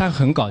那个山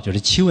很高，就是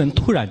气温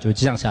突然就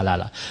降下来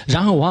了，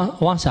然后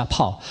往下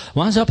跑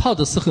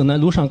的时候呢，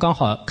路上刚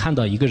好看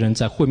到一个人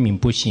在昏迷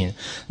不醒。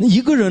那一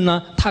个人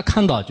呢，他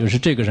看到就是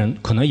这个人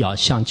可能要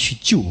想去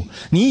救，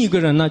另一个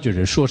人呢就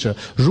是说是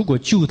如果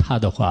救他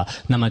的话，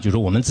那么就是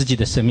我们自己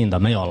的生命的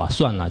没有了，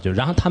算了。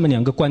然后他们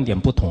2个观点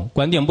不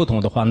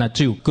同的话，那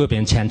只有各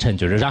边前虔诚，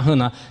就是然后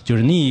呢，就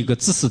是另一个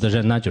自私的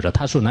人呢，就是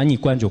他说那你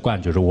管就管，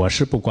就是我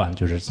是不管，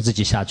就是自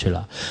己下去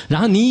了。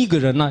然后另一个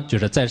人呢，就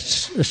是在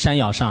山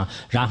腰上，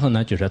然后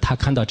呢，就是他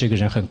看到这个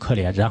人很可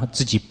怜，然后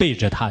自己背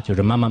着他，就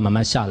是慢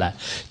慢下来。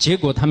结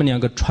果他们两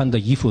个穿的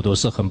衣服都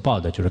是很薄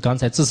的，就是刚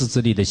才自私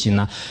自利的心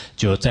呢，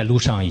就在路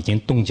上已经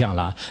冻僵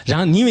了。然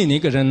后因为那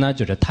个人呢，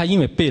就是他因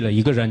为背了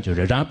一个人，就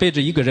是然后背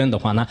着一个人的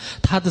话呢，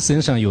他的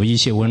身上有一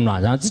些温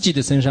暖，然后自己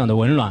的身上的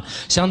温暖，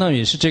相当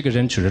于是这个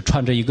人就是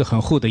穿着一个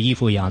很厚的衣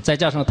服一样，再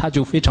加上他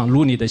就非常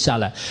努力的下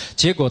来。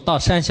结果到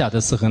山下的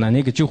时候呢，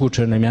那个救护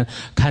车里面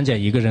看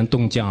见一个人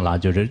冻僵了，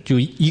就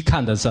一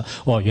看的是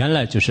原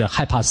来就是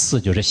害怕死，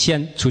就是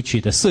先出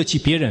去的舍弃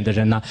别人的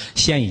人呢，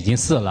先已经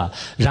死了。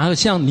然后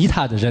像利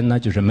他的人呢，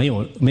就是没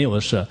有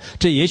死。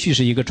这也许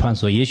是一个传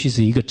说，也许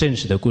是一个真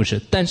实的故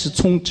事，但是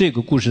从这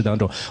个故事当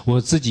中，我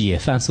自己也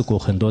反思过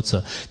很多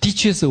次。的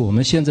确是我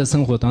们现在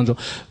生活当中，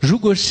如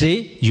果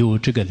谁有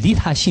这个利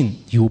他心，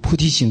有菩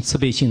提心、慈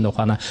悲心的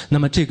话呢，那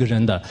么这个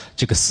人的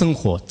这个生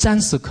活暂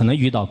时可能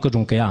遇到各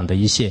种各样的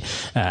一些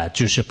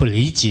就是不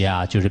理解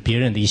啊，就是别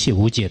人的一些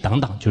误解等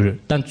等，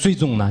但最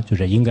终呢，就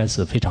是应该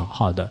是非常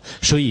好的。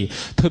所以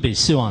特别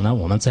希望呢，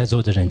我们在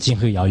座的人今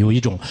后要有一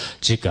种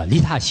这个利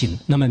他心。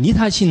那么利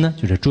他心呢，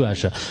就是主要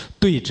是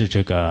对着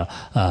这个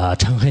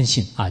嗔恨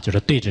心啊，就是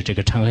对着这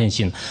个嗔恨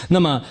心。那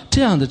么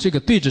这样的这个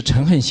对着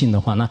嗔恨心的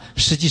话呢，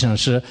实际上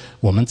是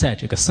我们在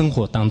这个生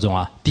活当中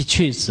啊，的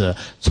确是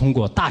通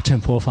过大乘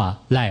佛法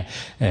来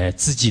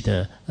自己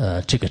的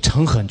这个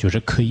嗔恨，就是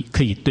可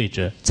以对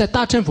着。在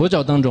大乘佛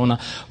教当中呢，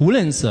无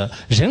论是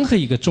任何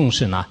一个众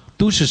生呢，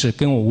都是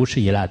跟我无始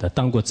以来的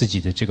当过自己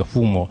的这个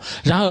父母，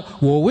然后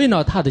我为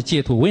了他的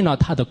解脱，为了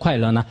他的快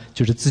乐呢，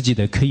就是自己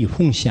的可以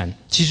奉献。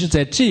其实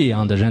在这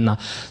样的人呢，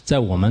在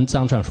我们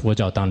藏传佛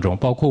教当中，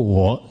包括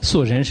我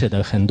所认识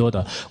的很多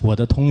的我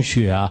的同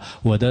学啊，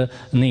我的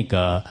那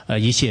个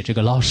一些这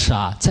个老师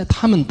啊，在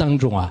他们当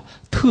中啊，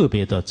特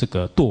别的这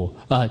个多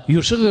啊，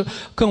有时候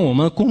跟我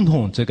们共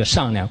同这个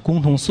商量、共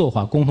同说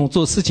话、共同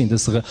做事情的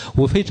时候，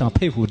我非常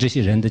佩服这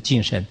些人的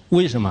精神。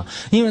为什么？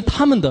因为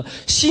他们的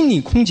心理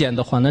空间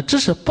的话呢，只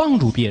是帮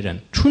助别人，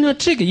除了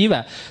这个以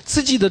外，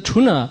自己的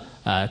除了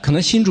可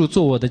能心住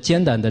坐卧的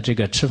简单的这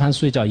个吃饭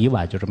睡觉以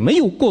外，就是没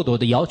有过多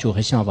的要求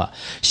和想法，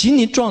心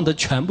里装的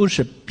全部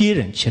是别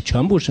人，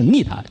全部是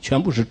利他，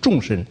全部是众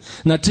生。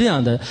那这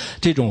样的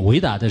这种伟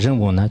大的人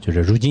物呢，就是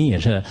如今也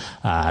是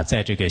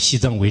在这个西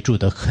藏为主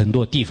的很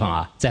多地方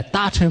啊，在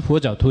大乘佛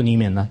教徒里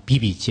面呢比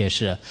比皆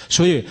是。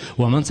所以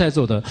我们在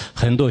座的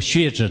很多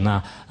学者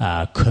呢，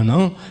可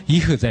能以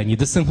后在你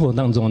的生活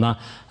当中呢，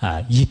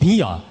一定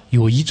要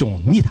有一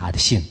种利他的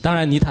心。当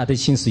然利他的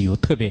心是有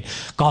特别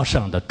高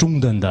尚的、中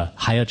等的，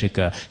还有这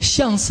个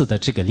相似的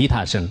这个利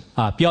他心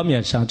啊。表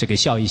面上这个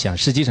笑一笑，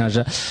实际上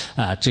是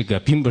这个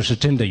并不是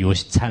真的有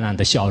灿烂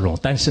的笑容，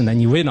但是呢，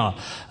你为了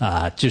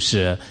就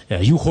是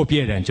诱惑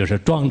别人，就是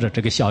装着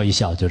这个笑一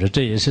笑，就是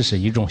这也是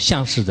一种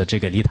相似的这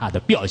个利他的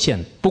表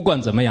现。不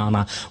管怎么样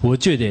呢，我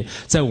觉得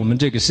在我们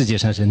这个世界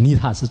上是利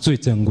他是最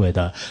珍贵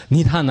的。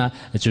利他呢，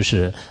就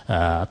是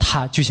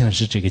它就像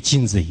是这个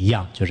金子一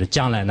样，就是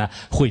将来呢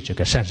会这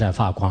个闪闪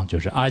发光，就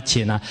是而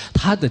且呢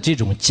它的这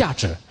种价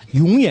值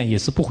永远也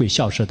是不会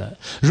消失的。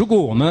如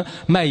果我们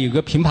卖一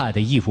个品牌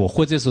的衣服，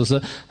或者说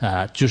是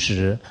就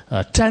是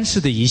展示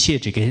的一些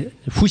这个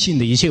复兴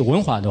的一些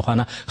文化的话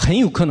呢，很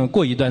有可能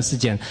过一段时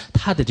间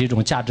它的这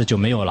种价值就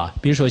没有了。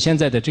比如说现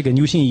在的这个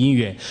流行音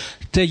乐，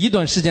在一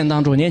段时间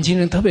当中年轻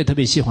人特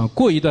别喜欢，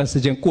过一段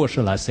时间过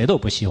时了，谁都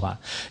不喜欢。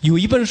有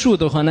一本书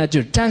的话呢，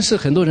就展示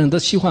很多人都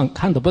喜欢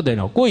看得不得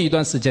了，过一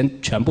段时间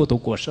全部都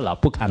过时了，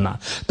不看了。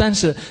但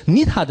是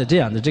利他的这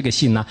样的这个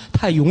心呢，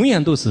它永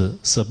远都是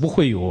不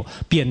会有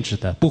变质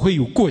的，不会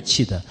有过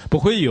期的，不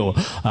会有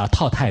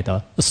淘汰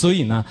的。所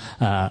以呢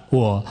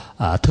我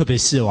特别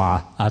希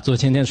望昨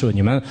天说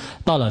你们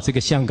到了这个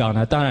香港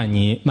呢，当然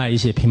你卖一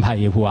些品牌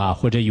衣服啊，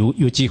或者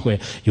有机会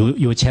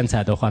有钱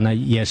财的话呢，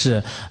也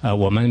是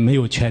我们没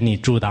有权利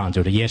阻挡，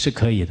就是也是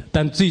可以的。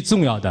但最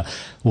重要的，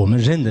我们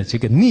人的这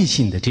个内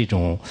心的这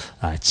种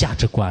价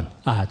值观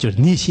就是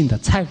内心的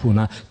财富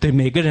呢，对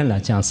每个人来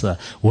讲是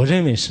我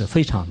认为是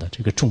非常的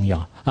这个重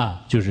要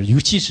就是尤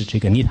其是这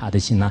个利他的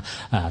心呢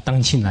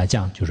当今来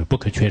讲就是不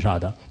可缺少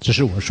的。这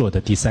是我说的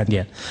第3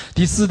点。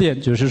第4点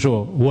就是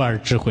说无二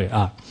智慧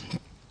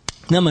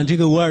那么这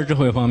个无二智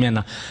慧方面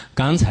呢，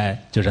刚才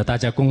就是大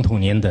家共同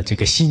念的这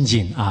个心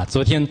经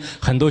昨天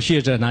很多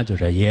学者呢就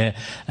是也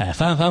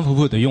反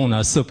复的用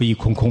了色不异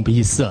空，空不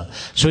异色。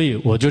所以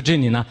我就这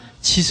里呢，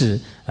其实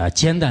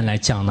简单来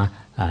讲呢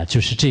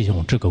就是这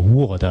个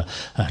无我的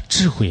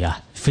智慧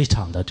非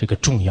常的这个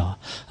重要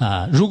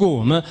如果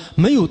我们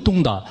没有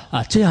懂到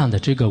这样的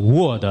这个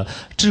无我的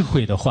智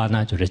慧的话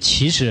呢，就是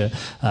其实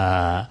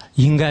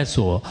应该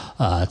说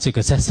这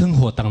个在生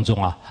活当中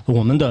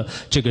我们的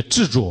这个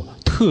执着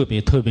特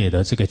别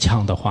的这个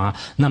强的话，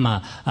那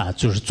么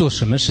就是做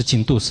什么事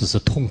情都是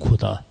痛苦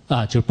的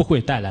就不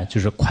会带来就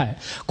是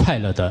快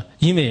乐的。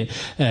因为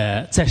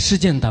在实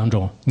践当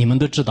中你们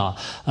都知道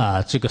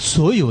这个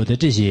所有的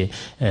这些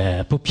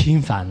不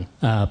平凡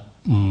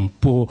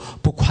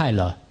不快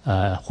乐，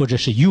或者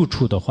是忧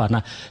处的话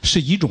呢，是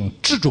一种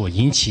执着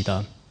引起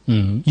的。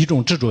一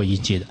种执着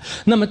引起的。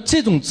那么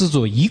这种执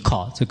着依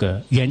靠这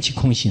个缘起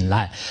空性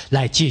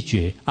来解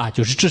决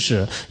就是这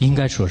是应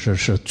该说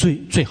是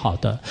最好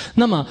的。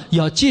那么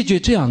要解决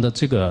这样的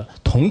这个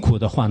痛苦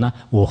的话呢，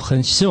我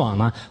很希望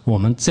呢，我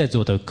们在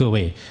座的各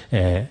位，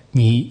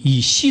你以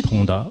系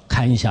统的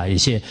看一下一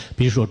些，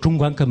比如说中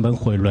观根本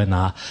慧论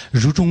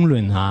如中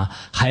论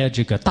还有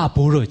这个大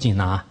般若经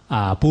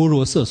般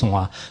若色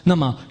颂那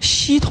么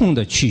系统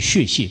的去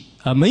学习。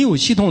没有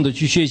系统的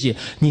去学习，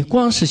你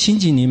光是心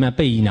经里面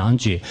背一两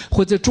句，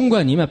或者中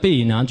观里面背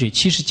一两句，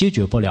其实解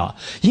决不了。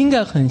应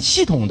该很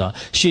系统的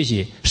学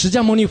习释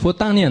迦牟尼佛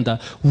当年的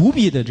无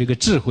比的这个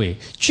智慧，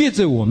觉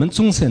知我们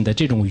众生的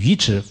这种愚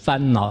痴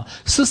烦恼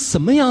是什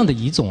么样的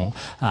一种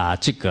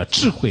这个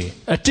智慧。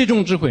这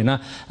种智慧呢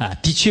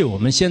的确我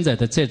们现在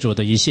的在座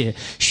的一些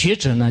学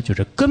者呢，就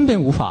是根本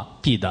无法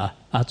比的。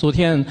昨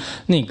天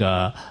那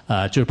个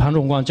就是潘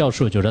崇光教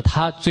授，就是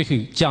他最后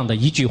讲的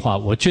一句话，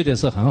我觉得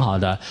是很好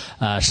的。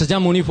释迦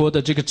牟尼佛的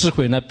这个智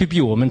慧呢，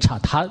比我们差，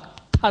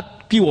他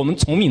比我们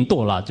聪明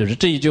多了，就是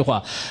这一句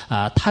话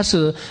他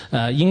是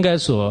应该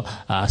说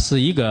是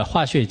一个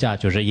化学家，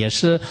就是也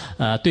是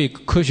对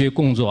科学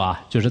工作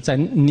就是在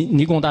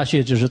理工大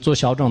学就是做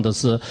校长的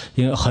是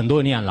很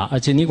多年了，而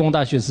且理工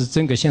大学是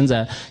整个现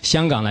在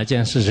香港来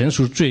讲是人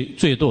数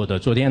最多的。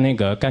昨天那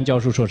个甘教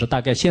授说是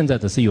大概现在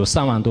的是有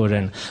3万多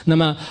人。那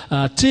么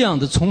这样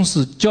的从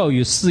事教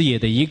育事业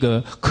的一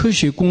个科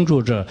学工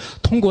作者，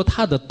通过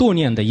他的多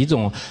年的一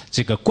种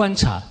这个观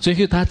察，最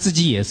后他自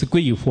己也是皈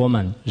依佛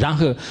门，然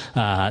后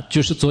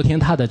就是昨天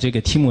他的这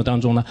个题目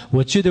当中呢，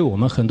我觉得我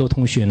们很多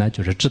同学呢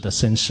就是值得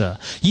深思。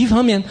一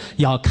方面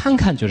要看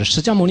看就是释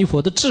迦牟尼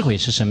佛的智慧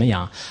是什么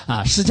样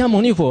释迦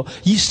牟尼佛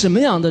以什么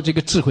样的这个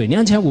智慧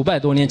，2500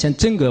多年前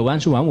整个万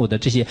事万物的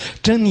这些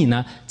真理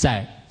呢，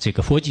在这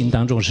个佛经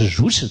当中是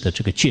如此的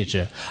这个觉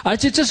知。而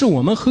且这是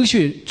我们科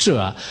学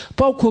者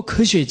包括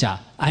科学家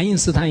爱因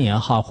斯坦也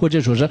好，或者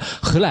说是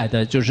后来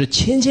的就是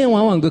千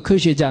万个科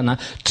学家呢，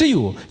只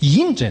有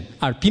印证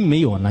而并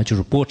没有呢就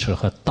是驳斥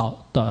和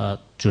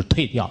就是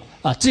退掉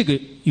这个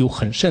有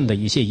很深的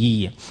一些意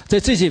义。在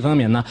这些方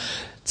面呢，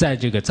在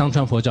这个藏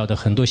传佛教的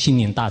很多心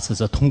灵大师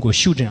是通过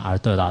修正而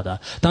得到的。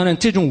当然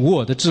这种无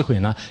我的智慧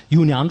呢，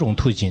有2种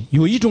途径，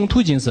有一种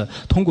途径是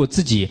通过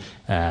自己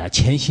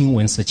潜心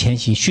闻思、潜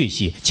心学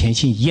习、潜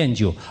心研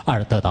究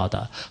而得到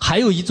的，还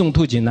有一种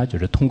途径呢，就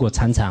是通过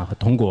参禅和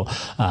通过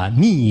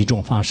另一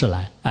种方式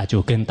来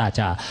就跟大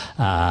家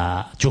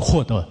就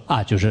获得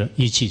就是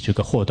一起这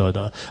个获得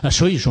的。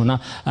所以说呢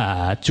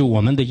就我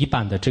们的一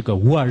般的这个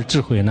无二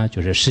智慧呢，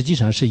就是实际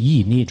上是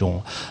以那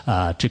种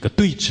这个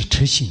对治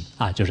痴心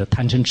就是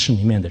贪嗔痴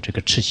里面的这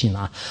个痴心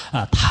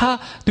他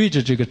对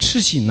着这个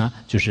痴心呢，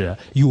就是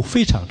有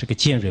非常这个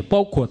尖锐，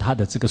包括他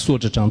的这个所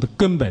知障的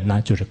根本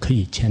呢，就是可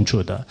以牵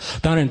出的。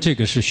当然这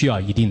个是需要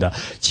一定的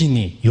精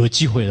力，有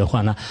机会的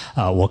话呢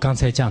我刚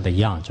才讲的一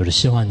样，就是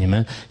希望你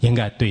们应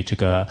该对这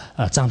个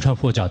藏传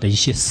佛教的一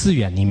些思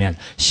源里面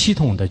系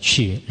统的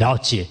去了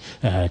解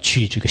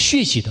去这个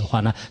学习的话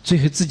呢，最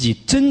后自己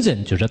真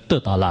正就是得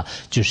到了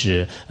就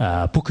是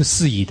不可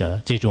思议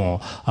的这种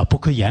不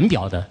可言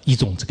表的一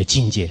种这个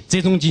境界。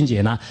这种境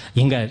界呢，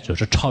应该就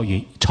是超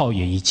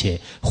越一切，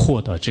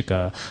获得这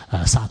个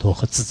洒脱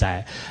和自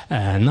在。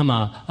那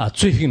么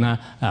最后呢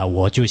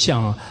我就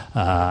想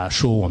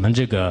说我们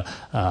这个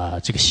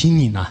心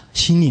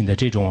灵的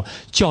这种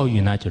教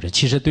育呢，就是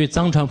其实对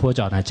藏传佛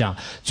教来讲，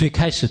最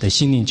开始的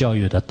心灵教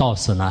育的导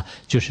师呢，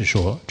就是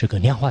说这个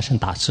莲花生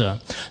大师。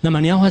那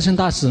么莲花生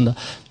大师呢，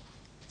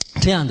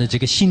这样的这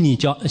个心理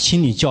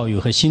教育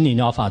和心理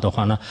疗法的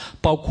话呢，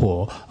包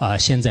括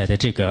现在的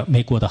这个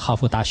美国的哈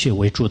佛大学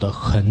为主的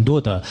很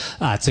多的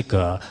这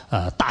个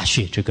大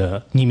学这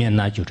个里面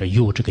呢，就是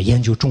有这个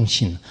研究中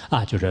心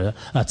就是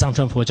藏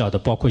传佛教的，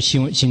包括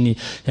心理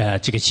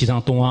这个西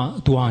藏东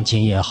王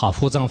经也好，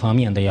佛藏方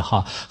面的也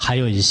好，还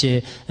有一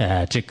些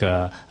这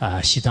个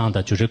西藏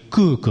的就是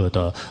各个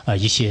的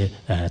一些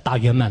大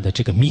圆满的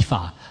这个密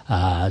法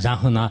然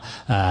后呢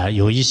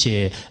有一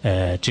些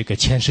这个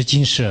前世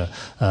今世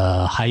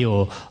还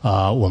有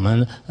我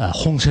们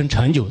红尘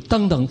成就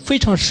等等非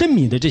常深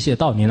密的这些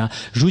道理呢，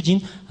如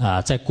今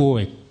在国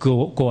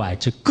外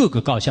这各个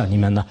高校里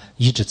面呢，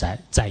一直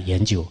在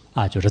研究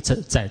就是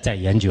在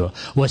研究。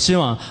我希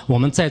望我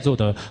们在座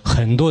的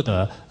很多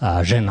的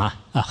人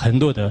很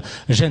多的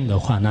人的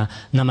话呢，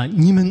那么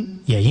你们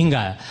也应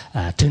该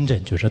真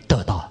正就是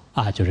得到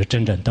就是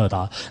真正得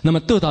到。那么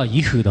得到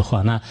以后的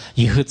话呢，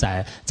以后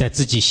在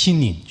自己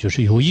心灵就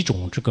是有一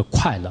种这个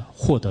快乐，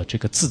获得这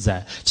个自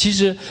在。其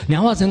实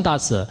莲花生大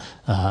师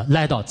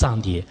来到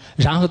藏地，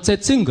然后在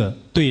整个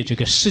对这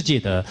个世界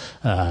的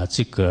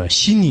这个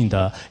心灵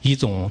的一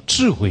种种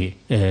智慧，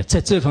在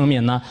这方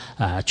面呢，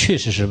确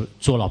实是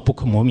做了不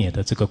可磨灭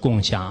的这个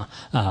贡献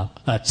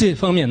这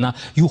方面呢，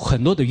有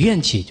很多的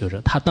缘起，就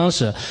是他当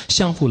时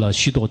降服了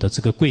许多的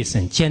这个贵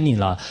神，建立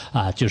了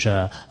就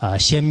是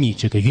先密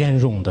这个圆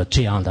融的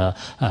这样的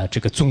这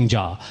个宗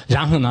教。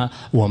然后呢，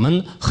我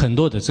们很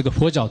多的这个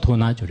佛教徒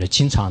呢，就是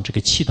经常这个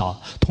祈祷，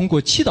通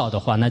过祈祷的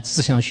话呢，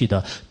思想绪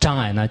的障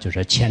碍呢就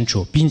是迁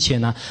除，并且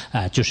呢，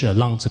就是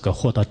让这个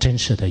获得真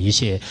实的一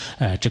些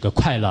这个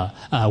快乐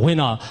为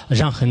了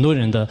让很多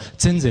人的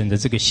真正的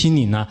这个心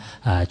灵呢，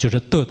就是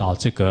得到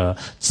这个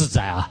自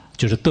在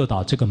就是得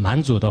到这个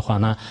满足的话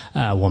呢，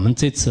我们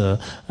这次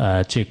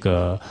这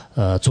个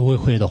组委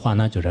会的话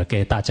呢，就是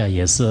给大家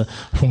也是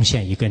奉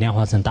献一个莲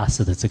花生大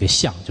师的这个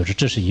像，就是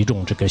这是一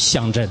种这个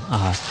象征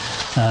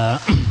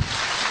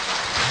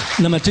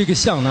那么这个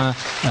像呢，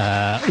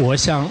我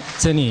想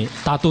这里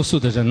大多数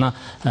的人呢，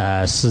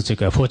是这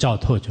个佛教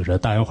徒，就是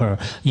待一会儿，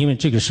因为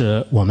这个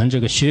是我们这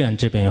个学院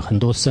这边有很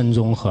多僧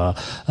众和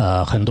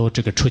很多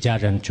这个出家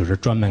人，就是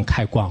专门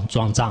开光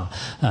装藏，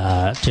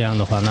这样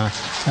的话呢，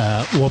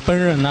我本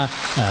人呢，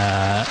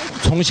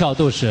从小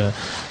都是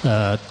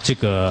这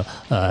个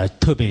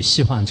特别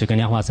喜欢这个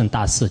莲花生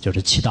大师，就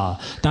是祈祷。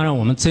当然，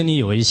我们这里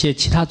有一些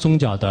其他宗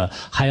教的，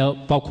还有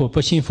包括不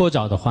信佛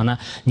教的话呢，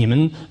你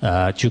们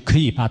就可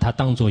以把它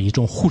当做一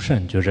种护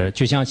身，就是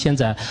就像现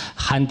在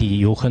汉地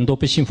有很多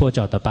不信佛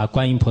教的，把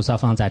观音菩萨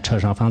放在车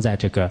上，放在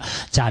这个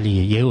家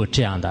里，也有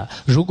这样的。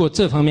如果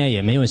这方面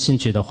也没有兴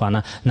趣的话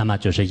呢，那么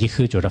就是以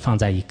后就是放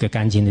在一个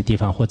干净的地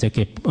方，或者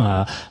给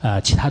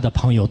其他的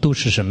朋友都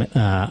是什么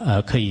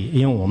可以，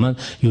因为我们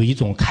有一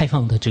种开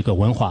放的这个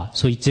文化，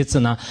所以这次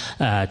呢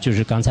就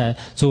是刚才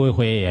组委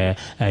会也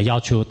要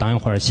求等一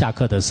会儿下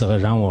课的时候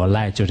让我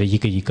来就是一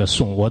个一个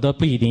送，我的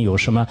不一定有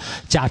什么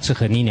价值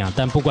和力量，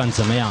但不管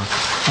怎么样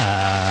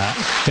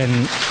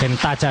跟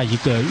大家一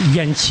个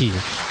缘起，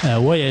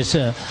我也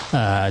是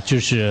就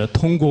是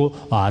通过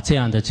这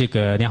样的这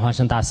个莲花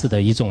生大师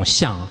的一种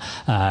像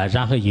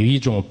然后有一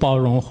种包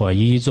容和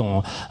一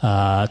种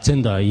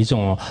真的一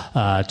种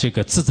这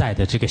个自在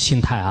的这个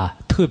心态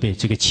特别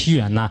这个祈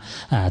愿呢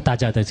大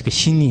家的这个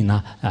心灵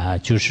呢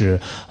就是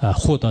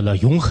获得了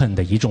永恒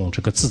的一种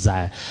这个自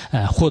在，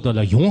获得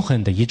了永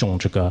恒的一种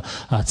这个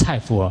财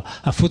富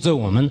否则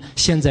我们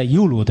现在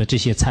有路的这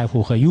些财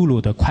富和有路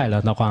的快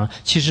乐的话，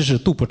其实是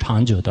都不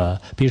长久的。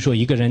比如说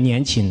一个人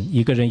年轻，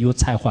一个人有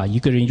才华，一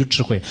个人有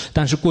智慧，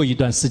但是过一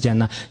段时间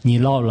呢，你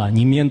老了，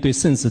你面对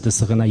生死的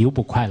时候呢，又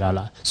不快乐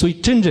了。所以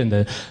真正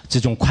的这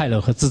种快乐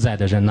和自在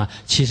的人呢，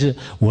其实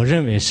我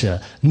认为是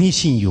内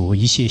心有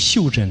一些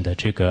修正的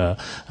这个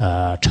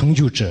成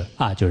就者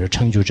就是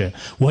成就者。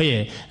我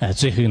也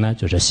最后呢，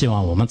就是希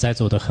望我们在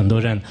座的很多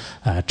人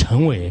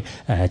成为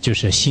就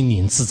是心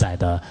灵自在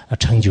的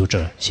成就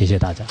者。谢谢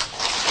大家。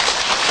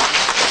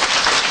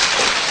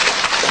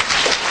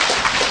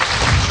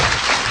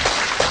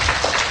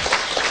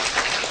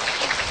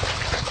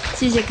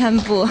谢谢堪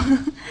布。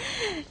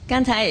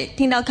刚才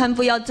听到堪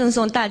布要赠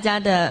送大家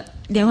的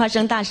莲花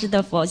生大师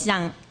的佛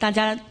像，大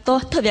家都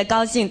特别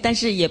高兴，但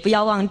是也不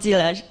要忘记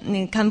了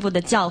那个堪布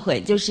的教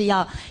诲，就是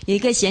要有一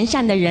个贤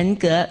善的人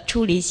格、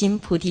出离心、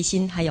菩提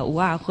心，还有无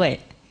二慧。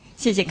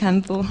谢谢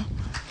堪布。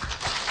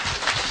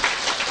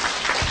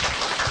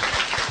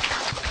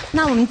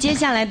那我们接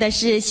下来的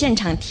是现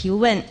场提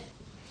问。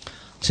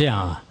这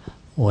样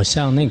我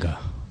像那个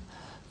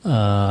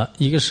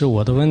一个是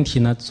我的问题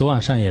呢，昨晚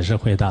上也是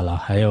回答了，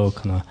还有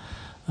可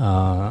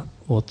能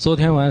我昨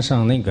天晚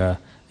上那个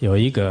有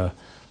一个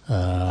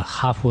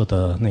哈佛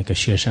的那个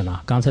学生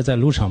刚才在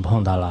路上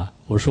碰到了，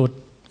我说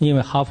因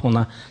为哈佛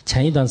呢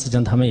前一段时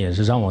间他们也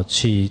是让我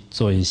去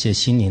做一些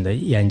心灵的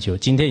研究，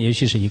今天也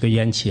许是一个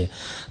缘起，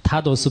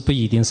他都是不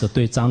一定是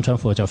对藏传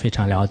佛教非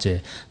常了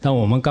解，但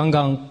我们刚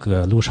刚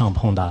搁路上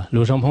碰到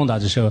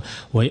的时候，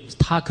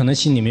他可能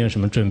心里没有什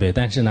么准备，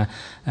但是呢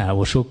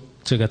我说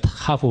这个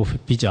哈佛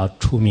比较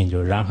出名，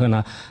就然后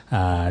呢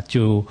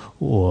就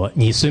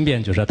你顺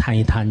便就是谈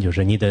一谈就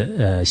是你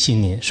的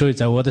心灵，所以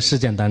在我的时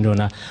间当中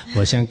呢，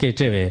我想给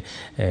这位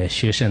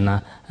学生呢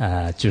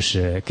就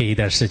是给一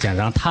点时间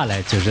让他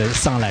来就是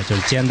上来就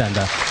是简单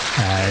的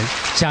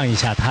讲一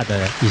下他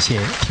的一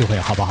些体会，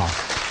好不好？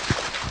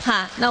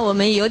好，那我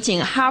们有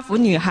请哈佛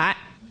女孩。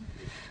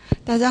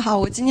大家好，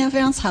我今天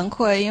非常惭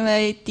愧，因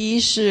为第一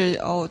是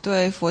我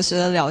对佛学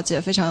的了解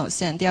非常有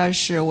限，第二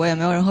是我也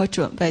没有任何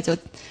准备，就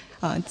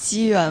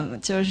机缘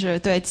就是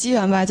对机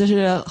缘吧，就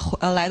是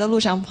来的路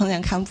上碰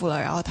见堪布了，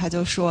然后他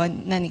就说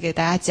那你给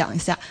大家讲一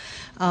下，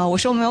我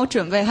说我没有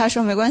准备，他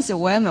说没关系，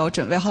我也没有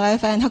准备，后来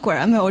发现他果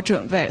然没有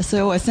准备，所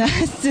以我现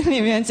在心里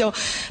面就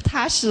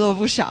踏实了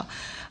不少。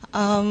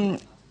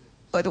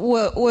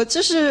我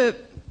就是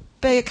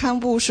被堪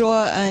布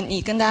说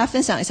你跟大家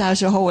分享一下的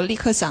时候，我立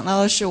刻想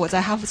到的是我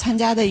在哈佛参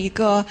加的一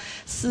个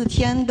4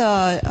天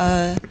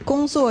的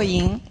工作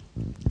营，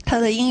它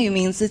的英语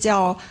名字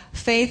叫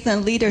Faith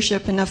and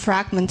Leadership in a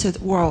Fragmented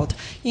World，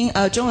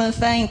 中文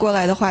翻译过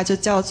来的话就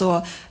叫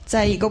做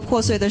在一个破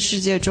碎的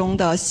世界中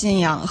的信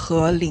仰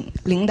和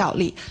领导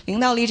力。领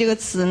导力这个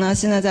词呢，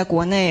现在在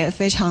国内也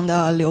非常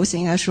的流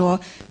行，应该说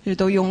就是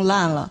都用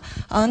烂了。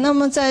那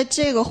么在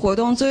这个活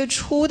动最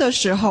初的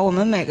时候，我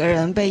们每个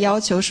人被要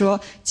求说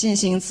进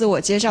行自我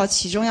介绍，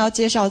其中要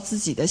介绍自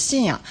己的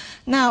信仰。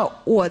那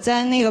我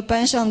在那个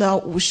班上的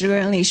50个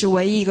人里是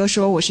唯一一个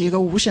说我是一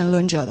个无神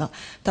论者的，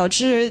导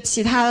致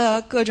其他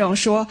的各种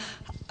说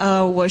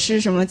我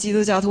是什么基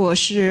督教徒，我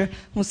是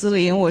穆斯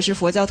林，我是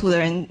佛教徒的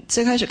人，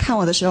最开始看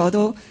我的时候我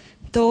都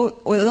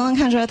能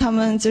看出来，他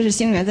们就是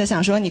心里面在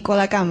想说你过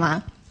来干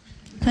嘛。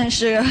但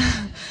是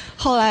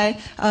后来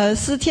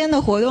4天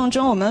的活动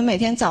中，我们每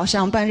天早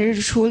上半日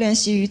出练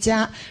习瑜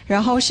伽，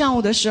然后上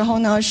午的时候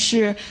呢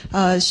是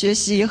学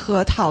习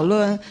和讨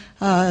论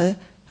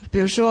比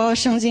如说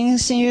圣经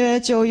新约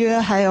旧约，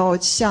还有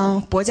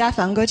像博家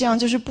梵歌这样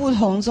就是不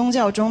同宗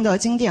教中的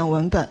经典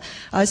文本。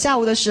下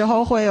午的时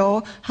候会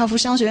由哈佛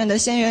商学院的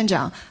现院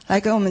长来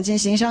给我们进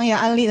行商业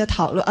案例的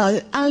讨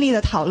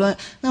论。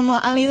那么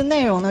案例的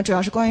内容呢，主要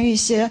是关于一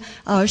些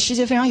世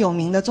界非常有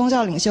名的宗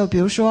教领袖，比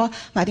如说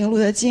马丁路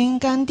德金、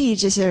甘地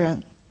这些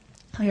人。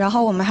然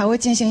后我们还会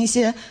进行一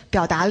些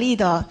表达力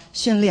的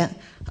训练。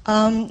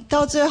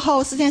到最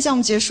后4天项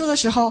目结束的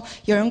时候，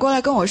有人过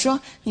来跟我说，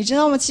你知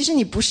道吗，其实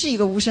你不是一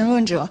个无神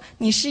论者，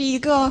你是一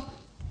个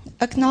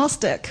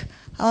agnostic，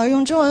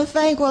用中文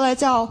翻译过来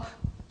叫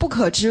不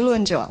可知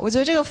论者。我觉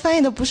得这个翻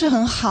译的不是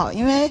很好，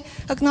因为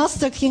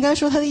agnostic 应该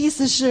说它的意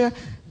思是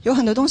有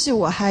很多东西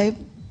我还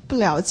不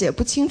了解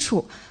不清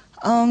楚。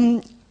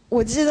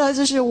我记得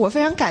就是我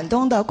非常感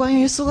动的关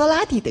于苏格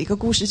拉底的一个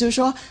故事，就是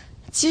说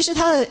其实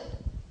他的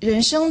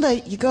人生的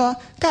一个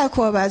概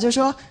括吧，就是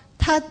说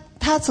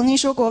他曾经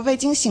说过未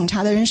经醒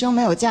察的人生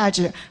没有价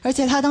值，而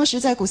且他当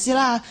时在古希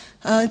腊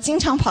经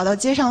常跑到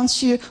街上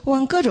去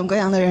问各种各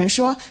样的人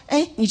说，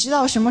哎，你知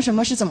道什么什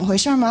么是怎么回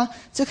事吗？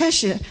最开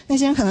始那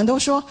些人可能都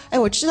说，哎，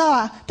我知道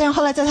啊，但是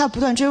后来在他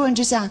不断追问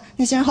之下，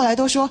那些人后来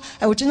都说，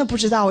哎，我真的不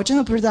知道，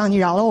你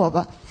饶了我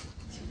吧。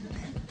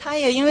他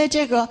也因为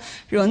这个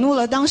惹怒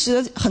了当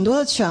时很多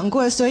的权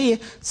贵，所以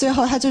最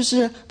后他就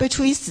是被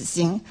处以死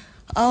刑。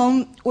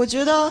我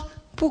觉得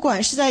不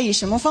管是在以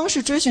什么方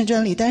式追寻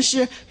真理，但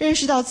是认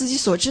识到自己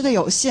所知的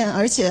有限，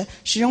而且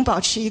始终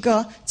保持一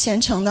个虔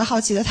诚的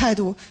好奇的态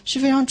度是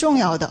非常重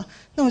要的。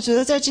那我觉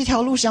得在这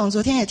条路上，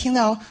昨天也听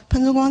到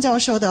潘宗光教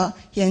授的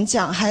演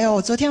讲，还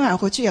有昨天晚上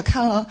回去也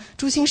看了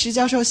朱清时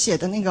教授写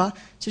的那个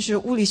就是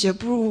物理学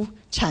步入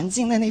禅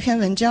境的那篇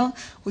文章。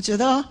我觉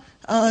得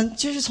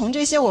就是从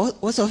这些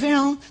我所非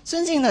常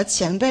尊敬的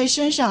前辈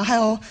身上，还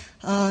有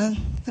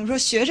怎么说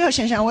学者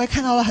身上，我也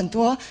看到了很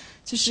多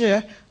就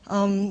是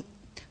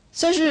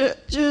算是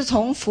就是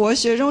从佛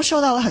学中受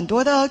到了很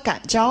多的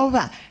感召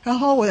吧。然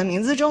后我的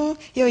名字中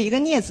也有一个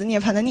孽字，涅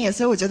槃的涅，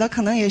所以我觉得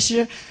可能也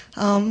是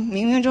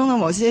冥冥中的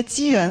某些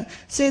机缘。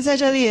所以在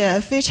这里也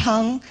非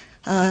常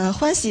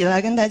欢喜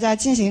来跟大家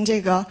进行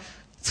这个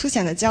粗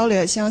浅的交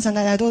流，希望向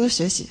大家多多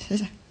学习，谢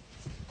谢。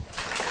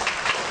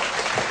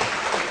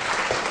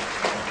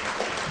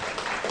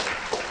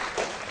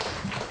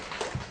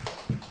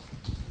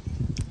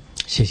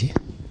谢谢。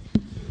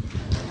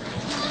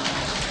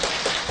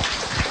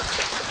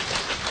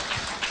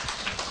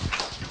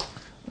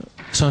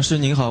上师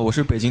您好，我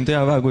是北京第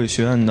二外国语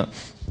学院的。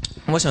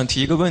我想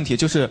提一个问题，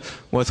就是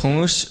我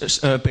从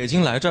北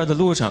京来这儿的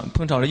路上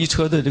碰着了一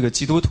车的这个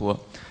基督徒，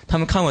他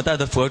们看我带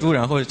的佛珠，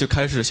然后就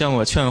开始向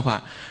我劝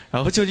话，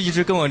然后就一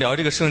直跟我聊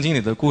这个圣经里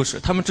的故事。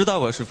他们知道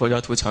我是佛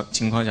教徒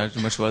情况下是这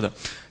么说的，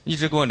一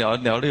直跟我聊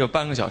了有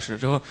半个小时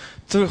之后，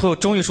最后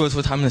终于说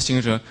出他们的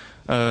心声。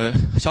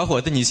小伙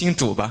子，你信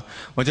主吧？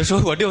我就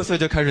说我6岁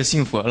就开始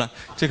信佛了，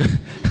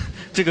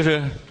这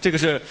个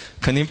是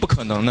肯定不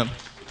可能的。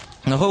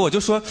然后我就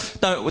说，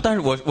但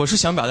是我是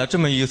想表达这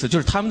么意思，就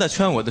是他们在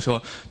劝我的时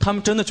候，他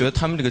们真的觉得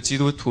他们这个基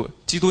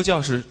督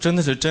教是真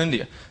的是真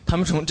理，他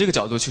们从这个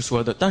角度去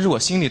说的，但是我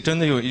心里真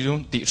的有一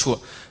种抵触。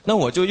那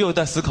我就又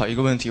在思考一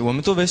个问题，我们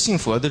作为信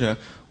佛的人，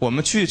我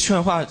们去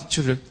劝化，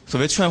就是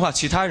所谓劝化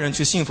其他人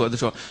去信佛的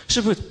时候，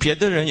是不是别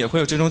的人也会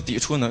有这种抵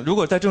触呢？如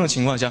果在这种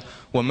情况下，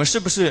我们是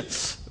不是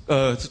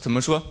怎么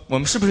说，我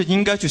们是不是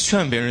应该去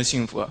劝别人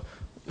信佛？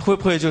会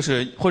不会就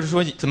是或者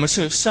说怎么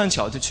是善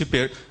巧的去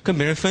跟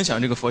别人分享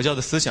这个佛教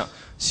的思想？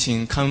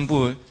请堪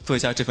布做一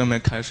下这方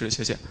面开示，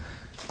谢谢。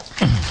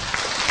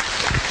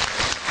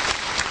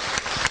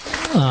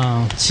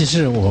其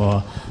实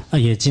我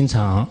也经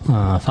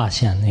常发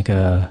现那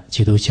个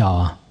基督教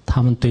啊，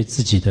他们对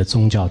自己的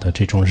宗教的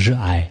这种热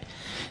爱，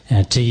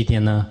这一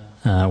点呢，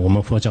我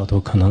们佛教徒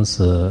可能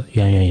是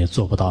远远也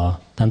做不到。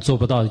但做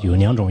不到有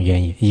2种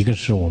原因，一个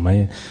是我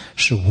们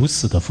是无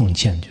私的奉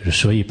献，就是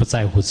所以不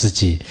在乎自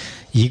己；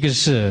一个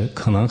是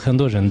可能很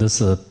多人都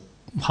是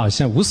好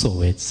像无所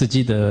谓，自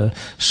己的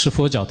是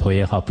佛教徒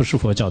也好，不是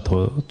佛教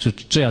徒，就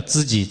只要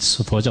自己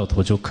是佛教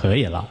徒就可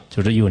以了，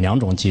就是有2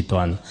种极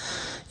端。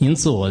因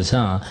此我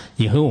想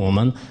以后我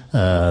们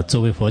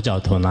作为佛教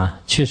徒呢，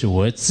确实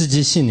我自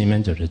己心里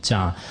面就是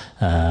讲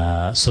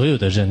所有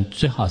的人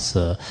最好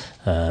是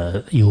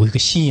有一个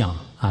信仰。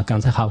啊，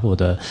刚才哈佛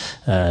的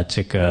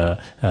这个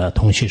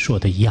同学说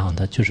的一样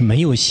的，就是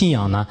没有信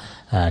仰呢，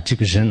这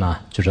个人呢，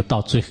就是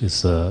到最后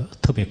是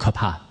特别可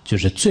怕。就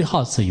是最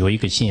好是有一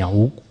个信仰，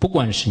不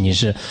管是你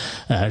是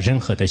任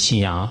何的信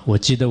仰。我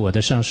记得我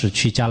的上司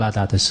去加拿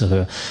大的时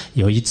候，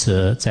有一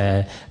次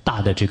在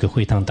大的这个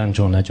会堂当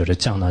中呢，就是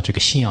讲到这个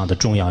信仰的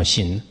重要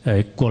性。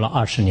过了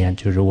20年，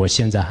就是我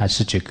现在还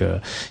是这个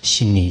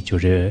心里就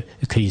是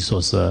可以说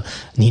是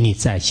历历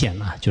在现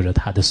啊，就是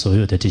他的所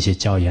有的这些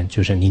教言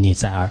就是历历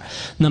在耳。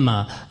那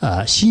么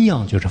信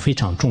仰就是非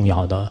常重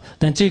要的，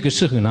但这个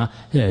时候呢，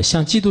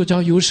像基督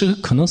教有时候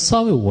可能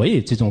稍微我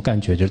也这种感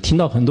觉，就是听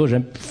到很多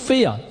人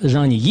非要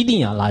让你一定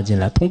要拉进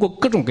来，通过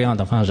各种各样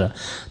的方式。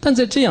但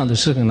在这样的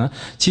时候呢，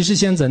其实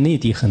现在内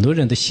地很多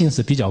人的心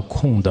是比较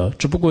空的，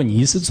只不过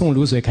你是从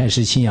6岁开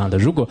始信仰的，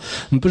如果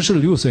不是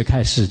6岁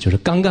开始，就是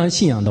刚刚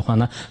信仰的话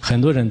呢，很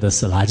多人都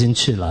是拉进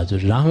去了，就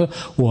是然后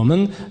我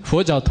们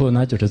佛教徒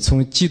呢，就是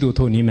从基督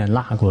徒里面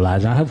拉过来，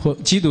然后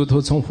基督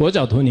徒从佛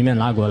教徒里面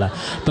拉过来，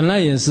本来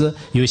也是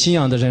有信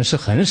仰的人是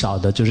很少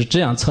的，就是这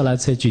样测来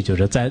测去，就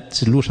是在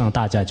路上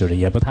大家就是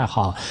也不太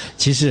好。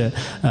其实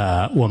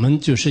我们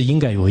就是应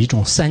该有一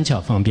种三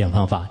角方便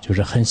方法，就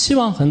是很希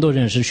望很多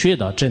人是学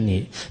到真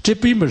理。这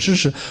并不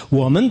是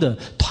我们的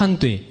团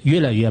队越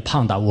来越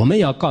庞大，我们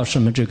要搞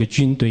什么这个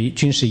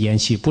军事演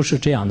习，不是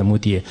这样的目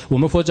的。我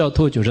们佛教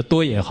徒就是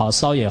多也好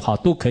少也好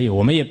都可以，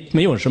我们也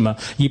没有什么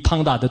以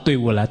庞大的队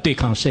伍来对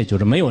抗谁，就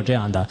是没有这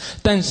样的。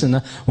但是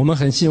呢，我们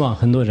很希望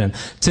很多人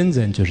真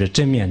正就是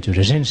正面就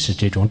是认识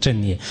这种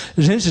真理。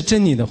认识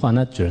真理的话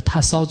呢，就是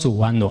他少走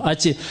弯路，而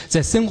且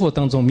在生活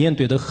当中面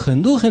对的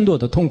很多很多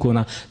的痛苦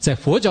呢，在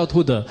佛教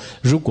徒的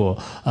如果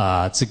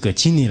这个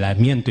经历来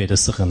面对的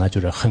时候呢，就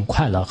是很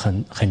快乐，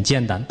很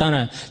简单。当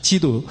然，基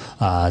督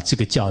这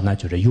个教呢，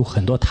就是有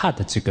很多它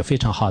的这个非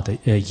常好的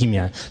一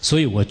面，所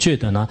以我觉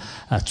得呢，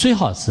最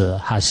好是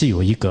还是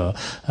有一个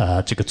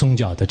这个宗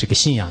教的这个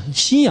信仰。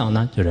信仰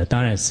呢，就是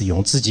当然是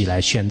用自己来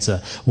选择，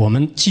我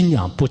们尽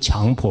量不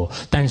强迫，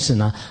但是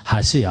呢，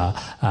还是要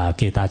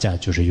给大家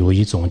就是有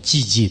一种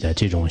积极的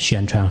这种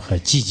宣传和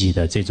积极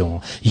的这种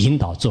引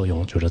导作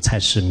用，就是才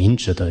是明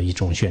智的一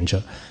种选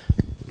择。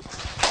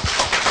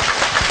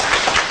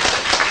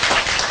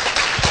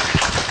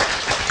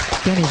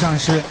典礼上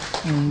师，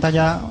大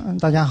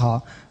家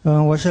好，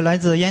我是来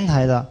自烟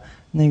台的，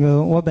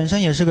我本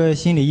身也是个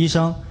心理医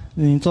生，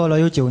做了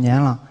有9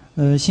年了，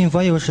信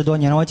佛也有10多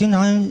年了。我经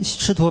常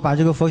试图把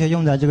这个佛学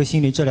用在这个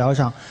心理治疗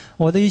上。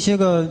我的一些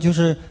个就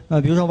是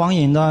比如说网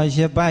瘾的一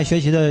些不爱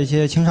学习的一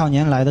些青少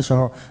年来的时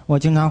候，我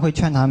经常会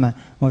劝他们，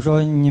我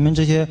说你们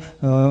这些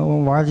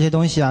玩这些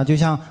东西啊，就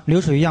像流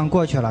水一样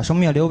过去了，什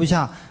么也留不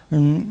下。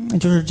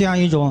就是这样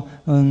一种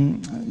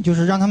就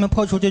是让他们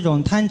破除这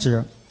种贪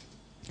执。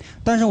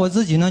但是我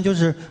自己呢，就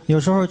是有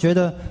时候觉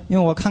得，因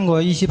为我看过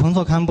一期彭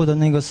措堪布的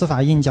那个司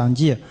法印讲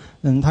记，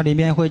它里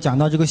边会讲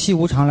到这个息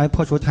无常来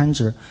破除贪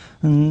执，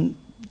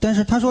但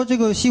是他说这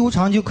个息无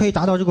常就可以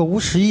达到这个无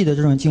实义的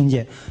这种境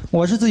界。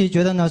我是自己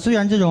觉得呢，虽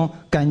然这种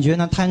感觉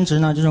呢，贪执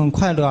呢，这种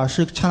快乐啊，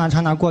是刹那刹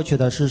那过去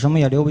的，是什么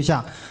也留不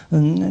下，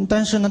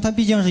但是呢，它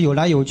毕竟是有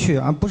来有去，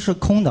而不是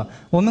空的。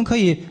我们可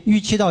以预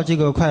期到这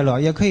个快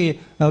乐，也可以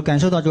感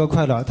受到这个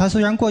快乐。它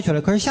虽然过去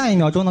了，可是下一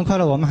秒钟的快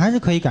乐我们还是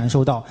可以感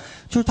受到，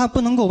就是它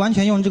不能够完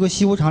全用这个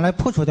息无常来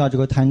破除掉这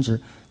个贪执。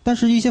但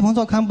是一些彭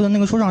措堪布的那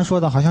个书上说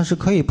的，好像是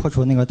可以破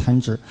除那个贪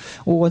执。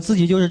我自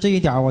己就是这一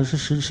点，我是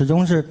始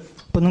终是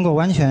不能够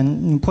完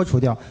全破除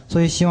掉，所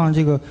以希望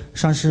这个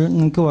上师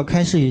能给我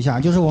开示一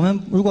下，就是我们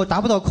如果达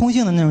不到空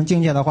性的那种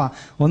境界的话，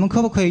我们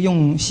可不可以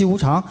用息无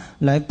常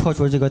来破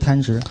除这个贪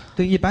执？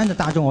对一般的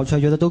大众，我却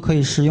觉得都可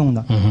以适用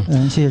的。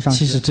谢谢上师。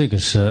其实这个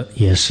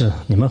也是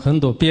你们很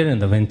多别人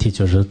的问题，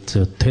就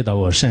推到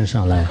我身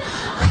上来，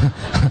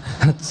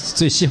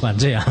最喜欢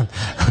这样。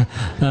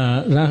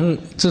然后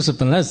这是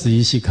本来是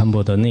一期堪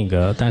布的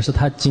但是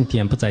他今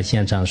天不在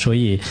现场，所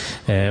以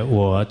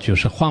我就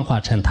是幻化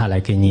成他来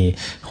给你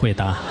回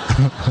答。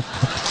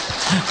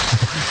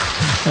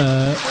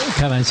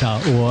开玩笑，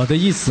我的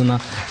意思呢，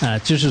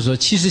就是说，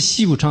其实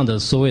息无常的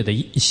所谓的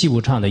息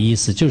无常的意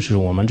思，就是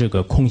我们这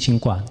个空性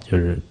观，就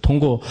是通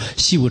过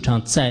息无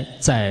常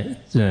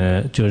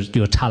就是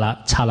有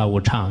刹那无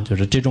常，就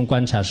是这种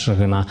观察时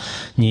候呢，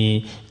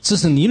你这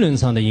是理论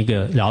上的一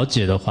个了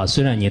解的话，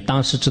虽然你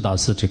当时知道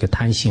是这个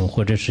贪心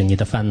或者是你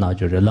的烦恼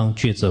就是能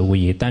抉择无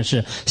疑，但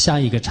是下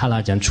一个刹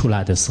那间出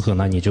来的时候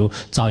呢，你就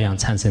照样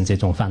产生这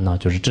种烦恼，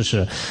就是这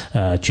是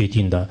决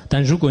定的。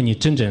但如果你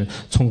真正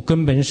从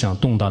根本上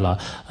懂到了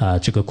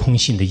这个空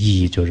性的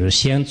意义，就是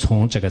先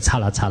从这个刹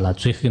那，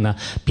最后呢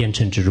变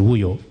成之无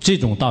有，这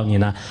种道理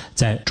呢，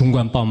在中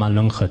观宝鬘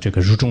论和这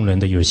个入中论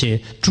的有些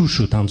著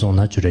述当中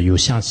呢，就是有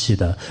详细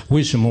的。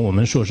为什么我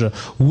们说是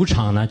无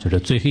常呢？就是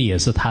最后也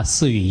是它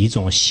赐予一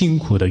种辛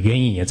苦的原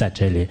因也在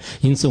这里。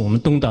因此我们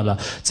懂到了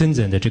真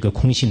正的这个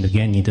空性的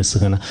原理的时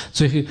候呢，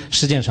最后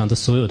世界上的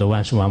所有的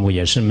万事万物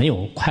也是没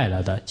有快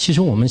乐的。其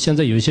实我们现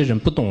在有一些人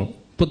不懂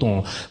不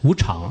懂无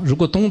常。如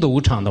果懂得无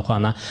常的话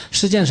呢，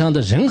世界上的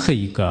任何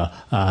一个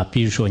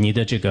比如说你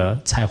的这个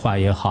才华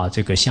也好，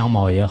这个相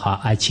貌也好，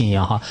爱情也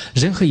好，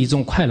任何一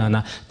种快乐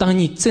呢，当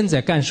你正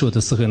在感受的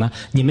时候呢，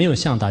你没有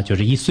想到就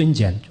是一瞬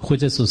间，或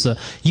者说是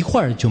一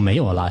会儿就没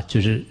有了。就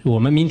是我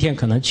们明天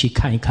可能去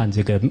看一看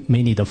这个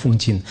美丽的风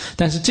景，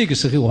但是这个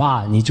时候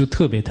哇，你就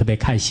特别特别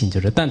开心，就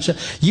是但是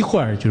一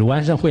会儿就是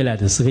晚上回来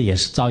的时候也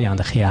是照样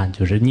的黑暗，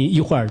就是你一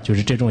会儿就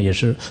是这种也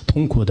是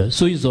痛苦的。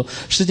所以说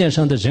世界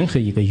上的任何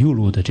一个有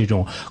漏的这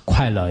种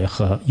快乐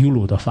和有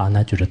漏的法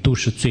呢，就是都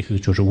是最后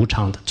就是无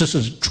常的，这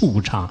是处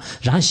无常。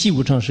然后细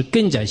无常是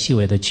更加细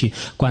微的去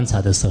观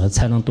察的时候，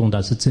才能懂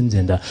得是真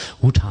正的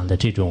无常的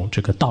这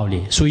个道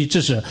理。所以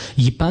这是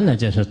一般来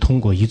讲是通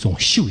过一种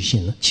修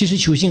行。其实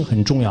修行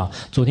很重要。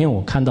昨天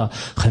我看到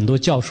很多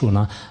教授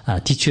呢，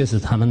的确是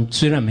他们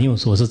虽然没有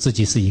说是自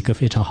己是一个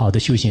非常好的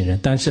修行人，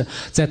但是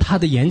在他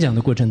的演讲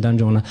的过程当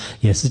中呢，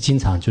也是经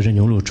常就是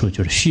流露出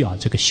就是需要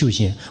这个修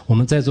行。我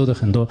们在座的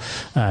很多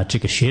这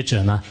个学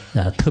者呢，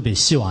特别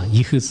希望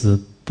以后是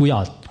不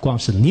要光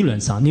是理论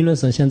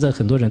上现在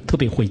很多人特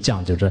别会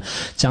讲，就是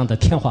讲的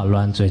天花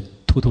乱坠，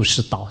头头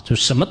是道，就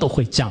什么都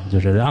会讲，就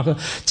是然后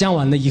讲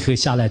完了以后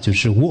下来就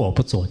是无我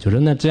不作，就是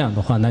那这样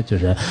的话呢，就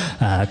是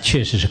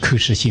确实是口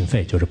是心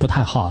非，就是不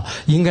太好。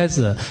应该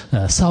是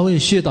稍微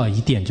学到一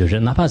点，就是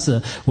哪怕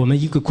是我们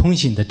一个空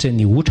性的真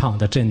理、无常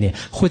的真理，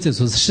或者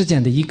说是世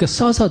间的一个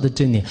稍稍的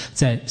真理，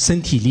在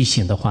身体力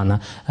行的话呢，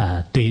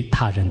对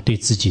他人对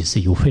自己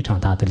是有非常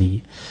大的利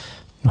益。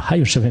还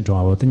有10分钟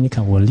啊！你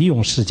看我利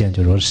用时间，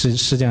就是说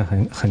时间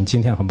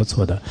今天很不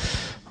错的，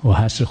我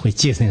还是会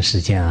节省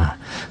时间啊！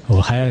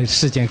我还有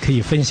时间可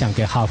以分享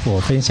给哈佛，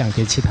分享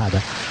给其他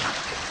的。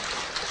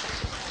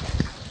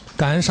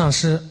感恩上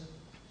师，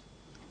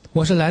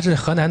我是来自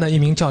河南的一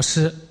名教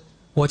师。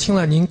我听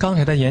了您刚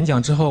才的演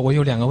讲之后，我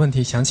有2个问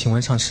题想请问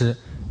上师。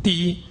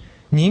第一，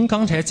您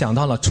刚才讲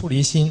到了出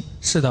离心，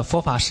是的，佛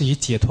法是以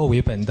解脱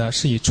为本的，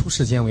是以出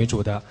世间为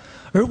主的，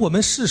而我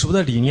们世俗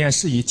的理念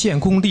是以建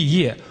功立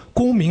业、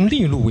功名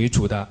利禄为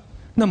主的。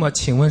那么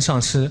请问上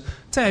师，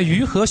在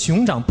鱼和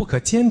熊掌不可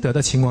兼得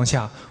的情况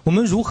下，我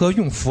们如何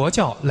用佛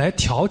教来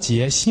调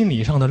节心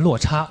理上的落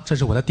差？这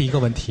是我的第一个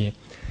问题。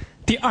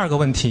第2个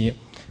问题，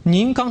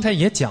您刚才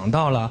也讲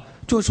到了，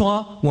就是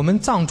说我们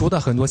藏族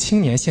的很多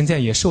青年现在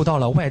也受到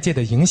了外界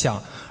的影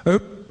响，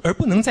而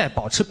不能再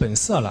保持本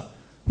色了。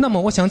那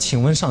么我想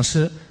请问上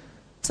师，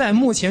在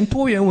目前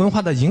多元文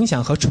化的影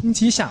响和冲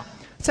击下，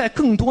在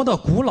更多的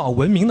古老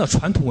文明的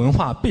传统文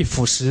化被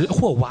腐蚀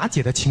或瓦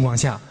解的情况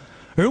下，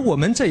而我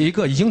们这一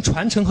个已经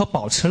传承和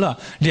保持了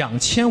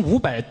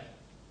2500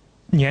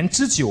年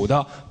之久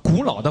的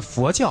古老的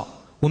佛教，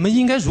我们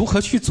应该如何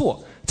去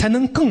做，才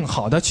能更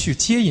好的去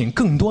接引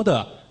更多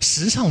的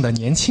时尚的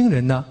年轻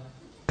人呢？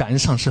感恩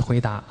上师回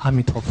答，阿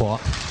弥陀佛。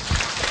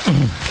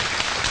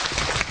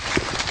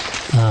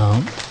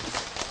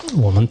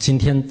我们今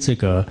天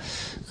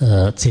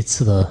这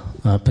次的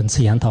本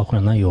次研讨会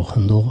呢，有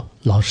很多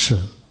老师，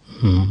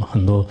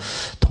很多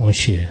同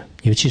学，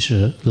尤其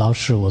是老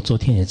师，我昨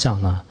天也讲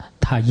了，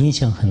他影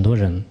响很多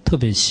人，特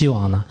别希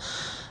望呢，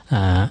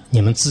你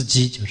们自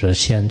己就是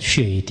先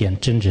学一点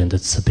真正的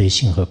慈悲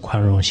心和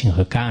宽容心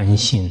和感恩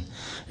心，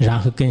然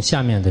后跟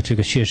下面的这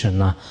个学生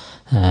呢，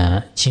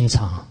经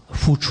常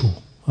付出。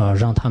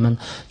让他们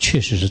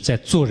确实是在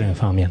做人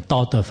方面、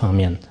道德方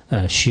面，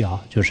需要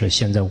就是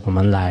现在我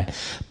们来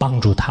帮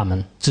助他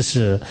们。这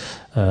是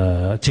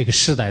这个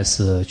时代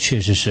是确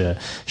实是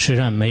虽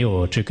然没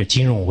有这个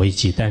金融危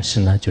机，但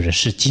是呢，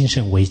是精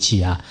神危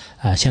机啊！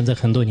现在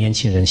很多年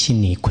轻人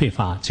心里匮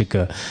乏这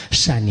个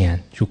善念，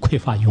就匮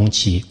乏勇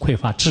气、匮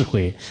乏智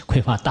慧、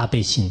匮乏大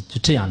悲心，就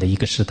这样的一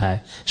个时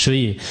代。所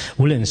以，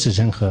无论是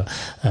任何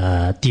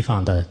地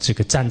方的这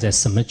个站在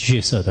什么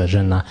角色的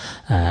人呢，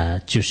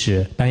就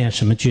是扮演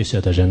什么角色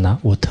的人呢，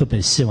我特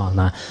别希望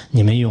呢，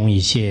你们用一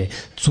些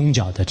宗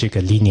教的这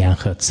个理念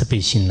和慈悲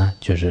心呢，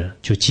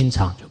就经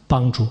常就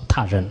帮助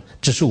他人。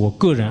这是我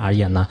个人而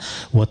言呢，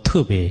我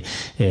特别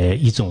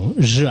一种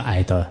热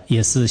爱的，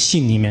也是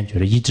心里面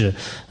一直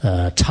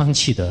长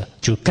期的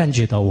就感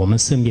觉到我们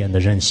身边的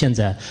人现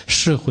在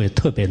社会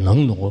特别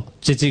冷落，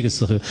在这个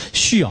时候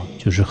需要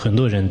很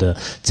多人的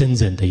真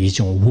正的一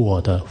种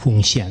我的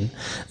奉献。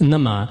那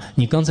么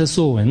你刚才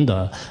所问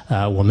的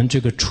我们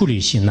这个处理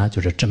性呢，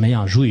怎么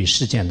样如于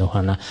世间的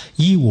话呢，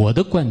以我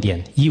的观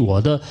点，以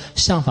我的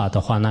想法的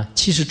话呢，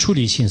其实处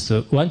理性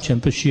是完全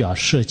不需要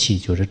舍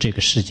弃这个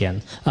世间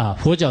啊。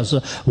佛教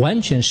是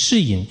完全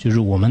适应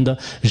我们的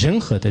任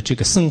何的这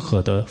个生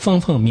活的方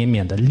方面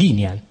面的理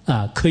念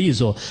啊。可以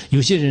说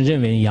有些人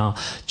认为一样，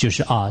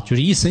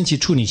一生气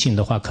处理性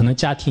的话，可能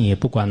家庭也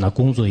不管了，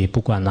工作也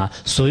不管了，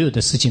所有的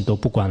事情都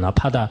不管了，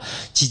爬到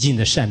寂静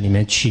的山里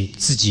面去，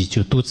自己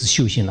就独自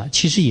修行了。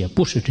其实也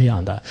不是这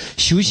样的。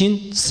修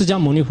行，释迦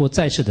牟尼佛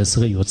在世的时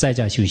候有在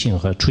家修行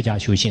和出家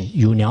修行，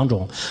有2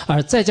种。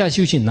而在家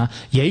修行呢，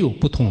也有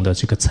不同的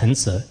这个层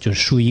次，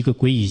属于一个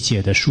皈依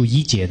戒的，属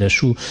一戒的，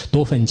属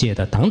多分界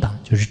的等等，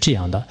就是这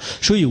样的。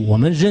所以我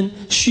们人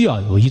需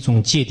要有一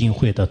种戒定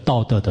慧的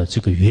道德的这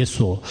个约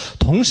束，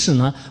同时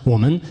呢，我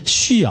们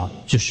需要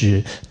就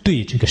是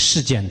对这个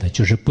世间的，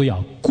就是不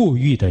要过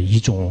于的一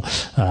种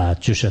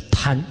就是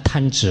贪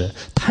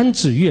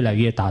执越来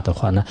越大的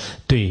话呢，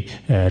对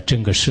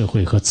整个社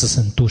会和自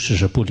身都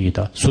是不利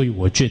的。所以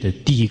我觉得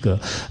第一个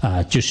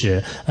就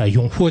是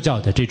用佛教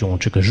的这种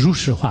这个入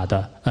世化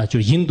的就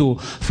印度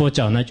佛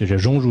教呢，就是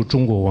融入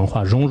中国文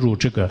化，融入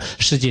这个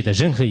世界的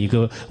任何一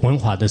个文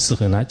化的时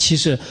候呢，其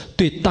实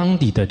对当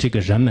地的这个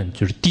人们，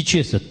就是的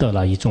确是得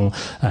了一种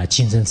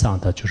精神上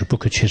的就是不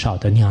可缺少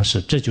的粮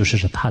食，这就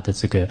是他的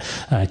这个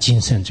精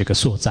神这个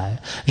所在。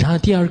然后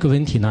第二个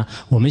问题呢，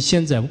我们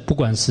现在不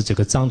管是这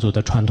个藏族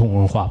的传统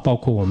文化，包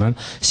括我们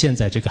现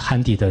在这个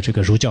汉地的这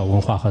个儒教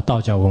文化和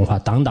道教文化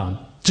等等，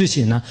这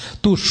些呢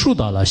都受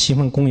到了西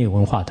方工业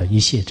文化的一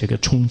些这个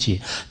冲击。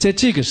在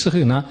这个时候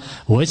呢，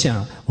我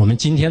想我们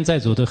今天在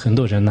座的很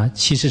多人呢，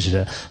其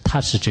实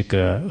他是这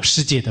个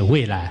世界的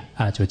未来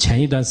就前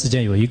一段时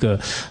间有一个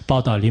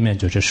报道里面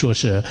就是说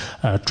是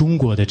中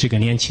国的这个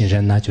年轻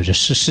人呢，就是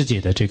世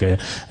界的这个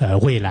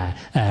未来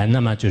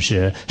那么就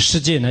是世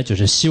界呢就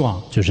是希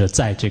望就是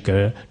在这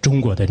个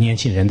中国的年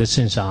轻人的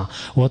身上。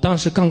我当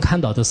时刚看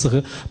到的时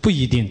候不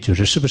一定就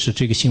是是不是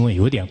这个新闻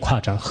有点夸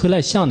张，后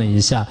来想了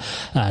一下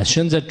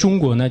现在中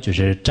国呢就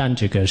是占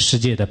这个世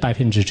界的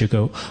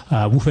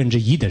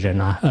1/5%的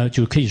人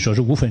就可以说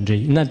是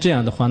1/5。那这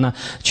样的话呢，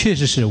确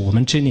实是我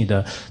们这里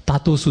的大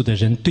多数的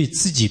人对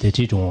自己的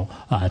这种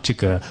这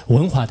个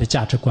文化的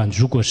价值观，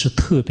如果是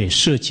特别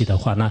设计的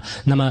话呢，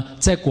那么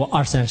再过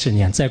20-30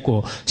年，再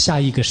过下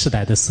一个时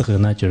代的时候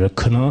呢，就是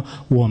可能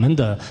我们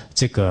的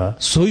这个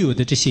所有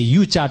的这些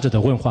有价值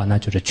的文化呢，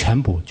就是全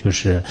部就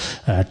是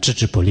置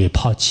之不理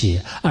抛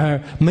弃，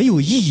而没有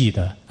意义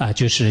的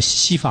就是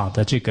西方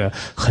的这个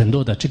很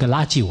多的这个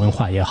垃圾文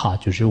化也好，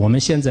就是我们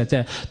现在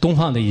在东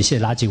方的一些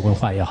垃圾文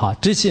化也好，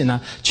这些呢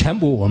全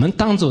部我们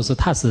当作是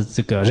它是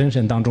这个人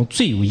生当中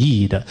最有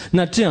意义的。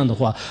那这样的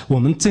话，我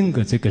们整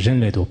个这个人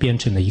类都变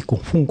成了一个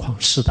疯狂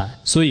时代。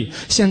所以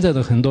现在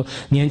的很多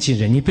年轻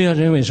人，你不要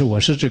认为是我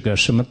是这个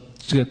什么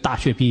这个大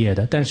学毕业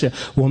的，但是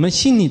我们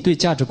心里对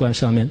价值观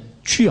上面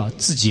需要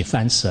自己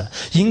反思，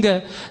应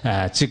该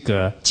这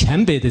个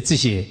前辈的这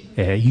些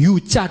有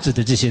价值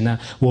的这些呢，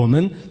我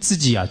们自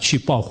己要去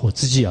保护，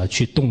自己要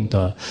去懂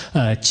得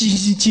尽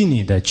心尽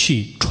力的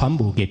去传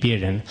播给别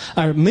人。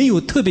而没有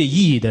特别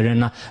意义的人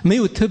呢，没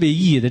有特别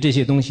意义的这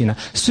些东西呢，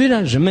虽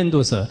然人们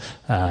都是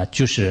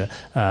就是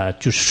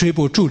随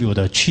波逐流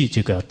的去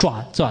这个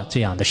抓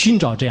这样的寻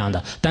找这样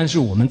的，但是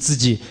我们自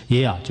己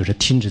也要就是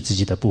停止自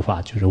己的步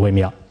伐，就是为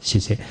妙。谢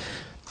谢。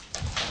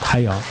还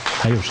有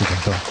时间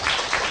是吧？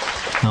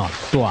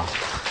多啊！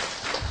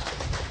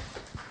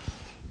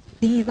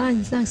林以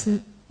万上师，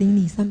邻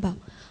里三宝。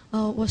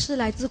我是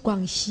来自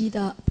广西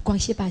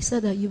百社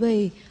的一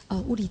位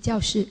物理教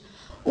师。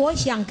我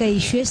想给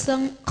学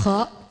生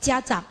和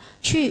家长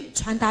去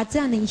传达这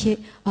样的一些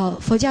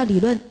佛教理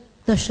论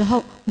的时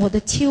候，我的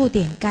切入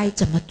点该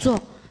怎么做，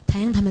才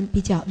让他们比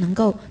较能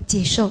够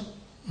接受？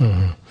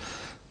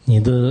你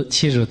的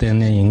切入点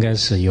呢，应该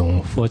是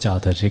用佛教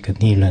的这个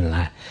理论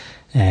来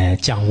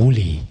讲物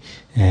理。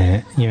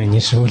因为你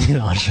是物理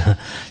老师，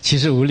其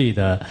实物理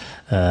的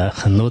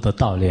很多的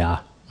道理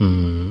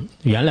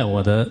原来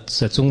我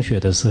在中学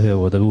的时候，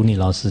我的物理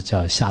老师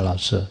叫夏老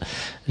师，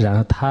然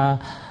后他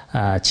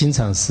经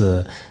常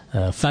是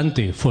反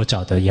对佛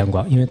教的眼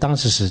光，因为当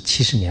时是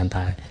70年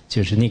代，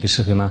就是那个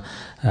时候呢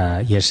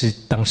也是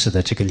当时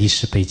的这个历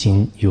史背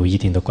景有一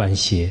定的关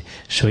系，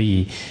所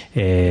以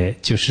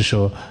就是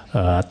说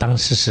当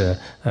时是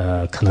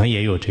可能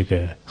也有这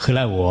个。后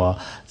来我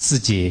自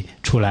己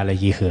出来了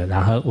以后，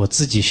然后我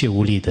自己学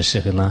物理的时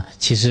候呢，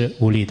其实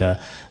物理的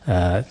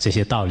这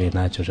些道理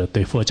呢，就是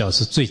对佛教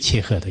是最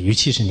切合的，尤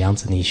其是量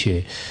子力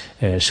学。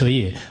所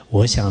以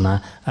我想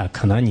呢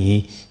可能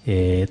你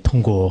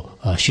通过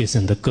学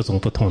生的各种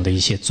不同的一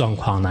些状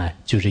况呢，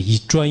就是以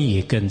专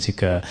业跟这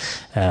个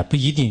不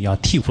一定要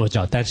替佛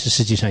教，但是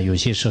实际上有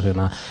些时候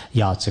呢，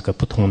要这个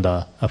不同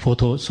的佛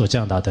陀所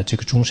讲到的这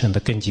个众生的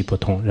根基不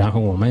同，然后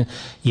我们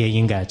也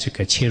应该这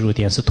个切入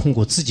点是通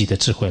过自己的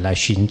智慧来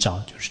寻找，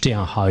就是这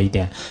样好一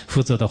点。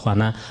否则的话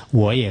呢，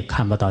我也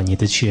看不到你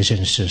的学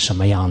生是什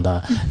么样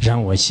的，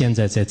让我现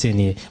在在这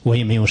里我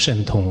也没有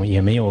神通，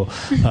也没有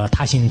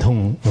他心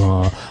通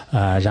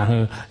然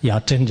后要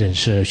真正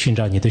是寻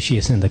找你的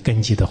学生的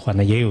根基的话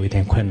呢，也有一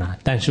点困难。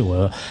但是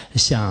我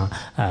想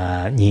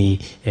你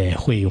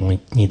会用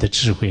你的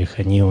智慧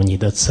和你用你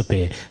的慈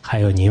悲，还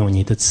有你用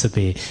你的慈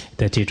悲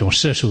的这种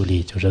摄受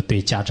力，就是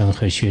对家长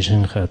和学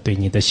生和对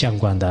你的相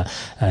关的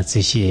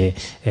这些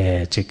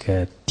这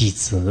个弟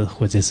子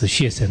或者是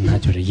学生呢，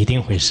就是一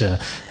定会是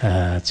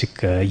这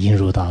个引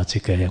入到这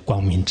个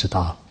光明之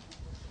道。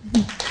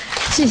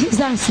谢谢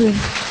上师。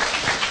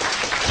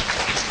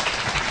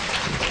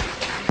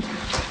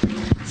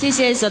谢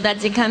谢索达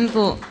吉堪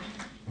布。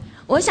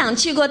我想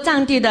去过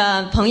藏地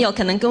的朋友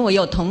可能跟我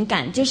有同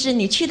感，就是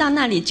你去到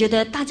那里，觉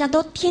得大家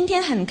都天天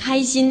很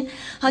开心，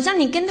好像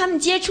你跟他们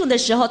接触的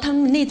时候，他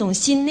们那种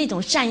心、那种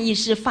善意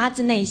是发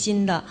自内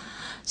心的。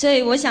所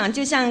以我想，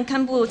就像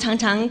堪布常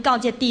常告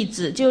诫弟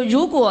子，就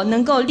如果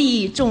能够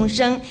利益众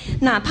生，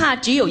哪怕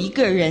只有一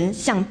个人，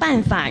想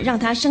办法让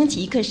他升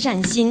起一颗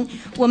善心，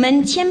我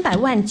们千百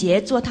万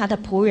劫做他的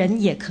仆人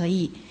也可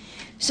以。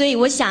所以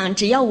我想，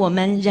只要我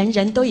们人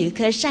人都有一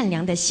颗善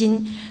良的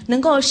心，能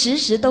够时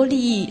时都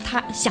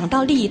想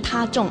到利益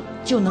他众，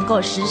就能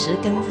够时时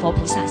跟佛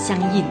菩萨相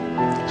应。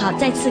好，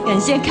再次感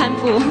谢堪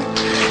布。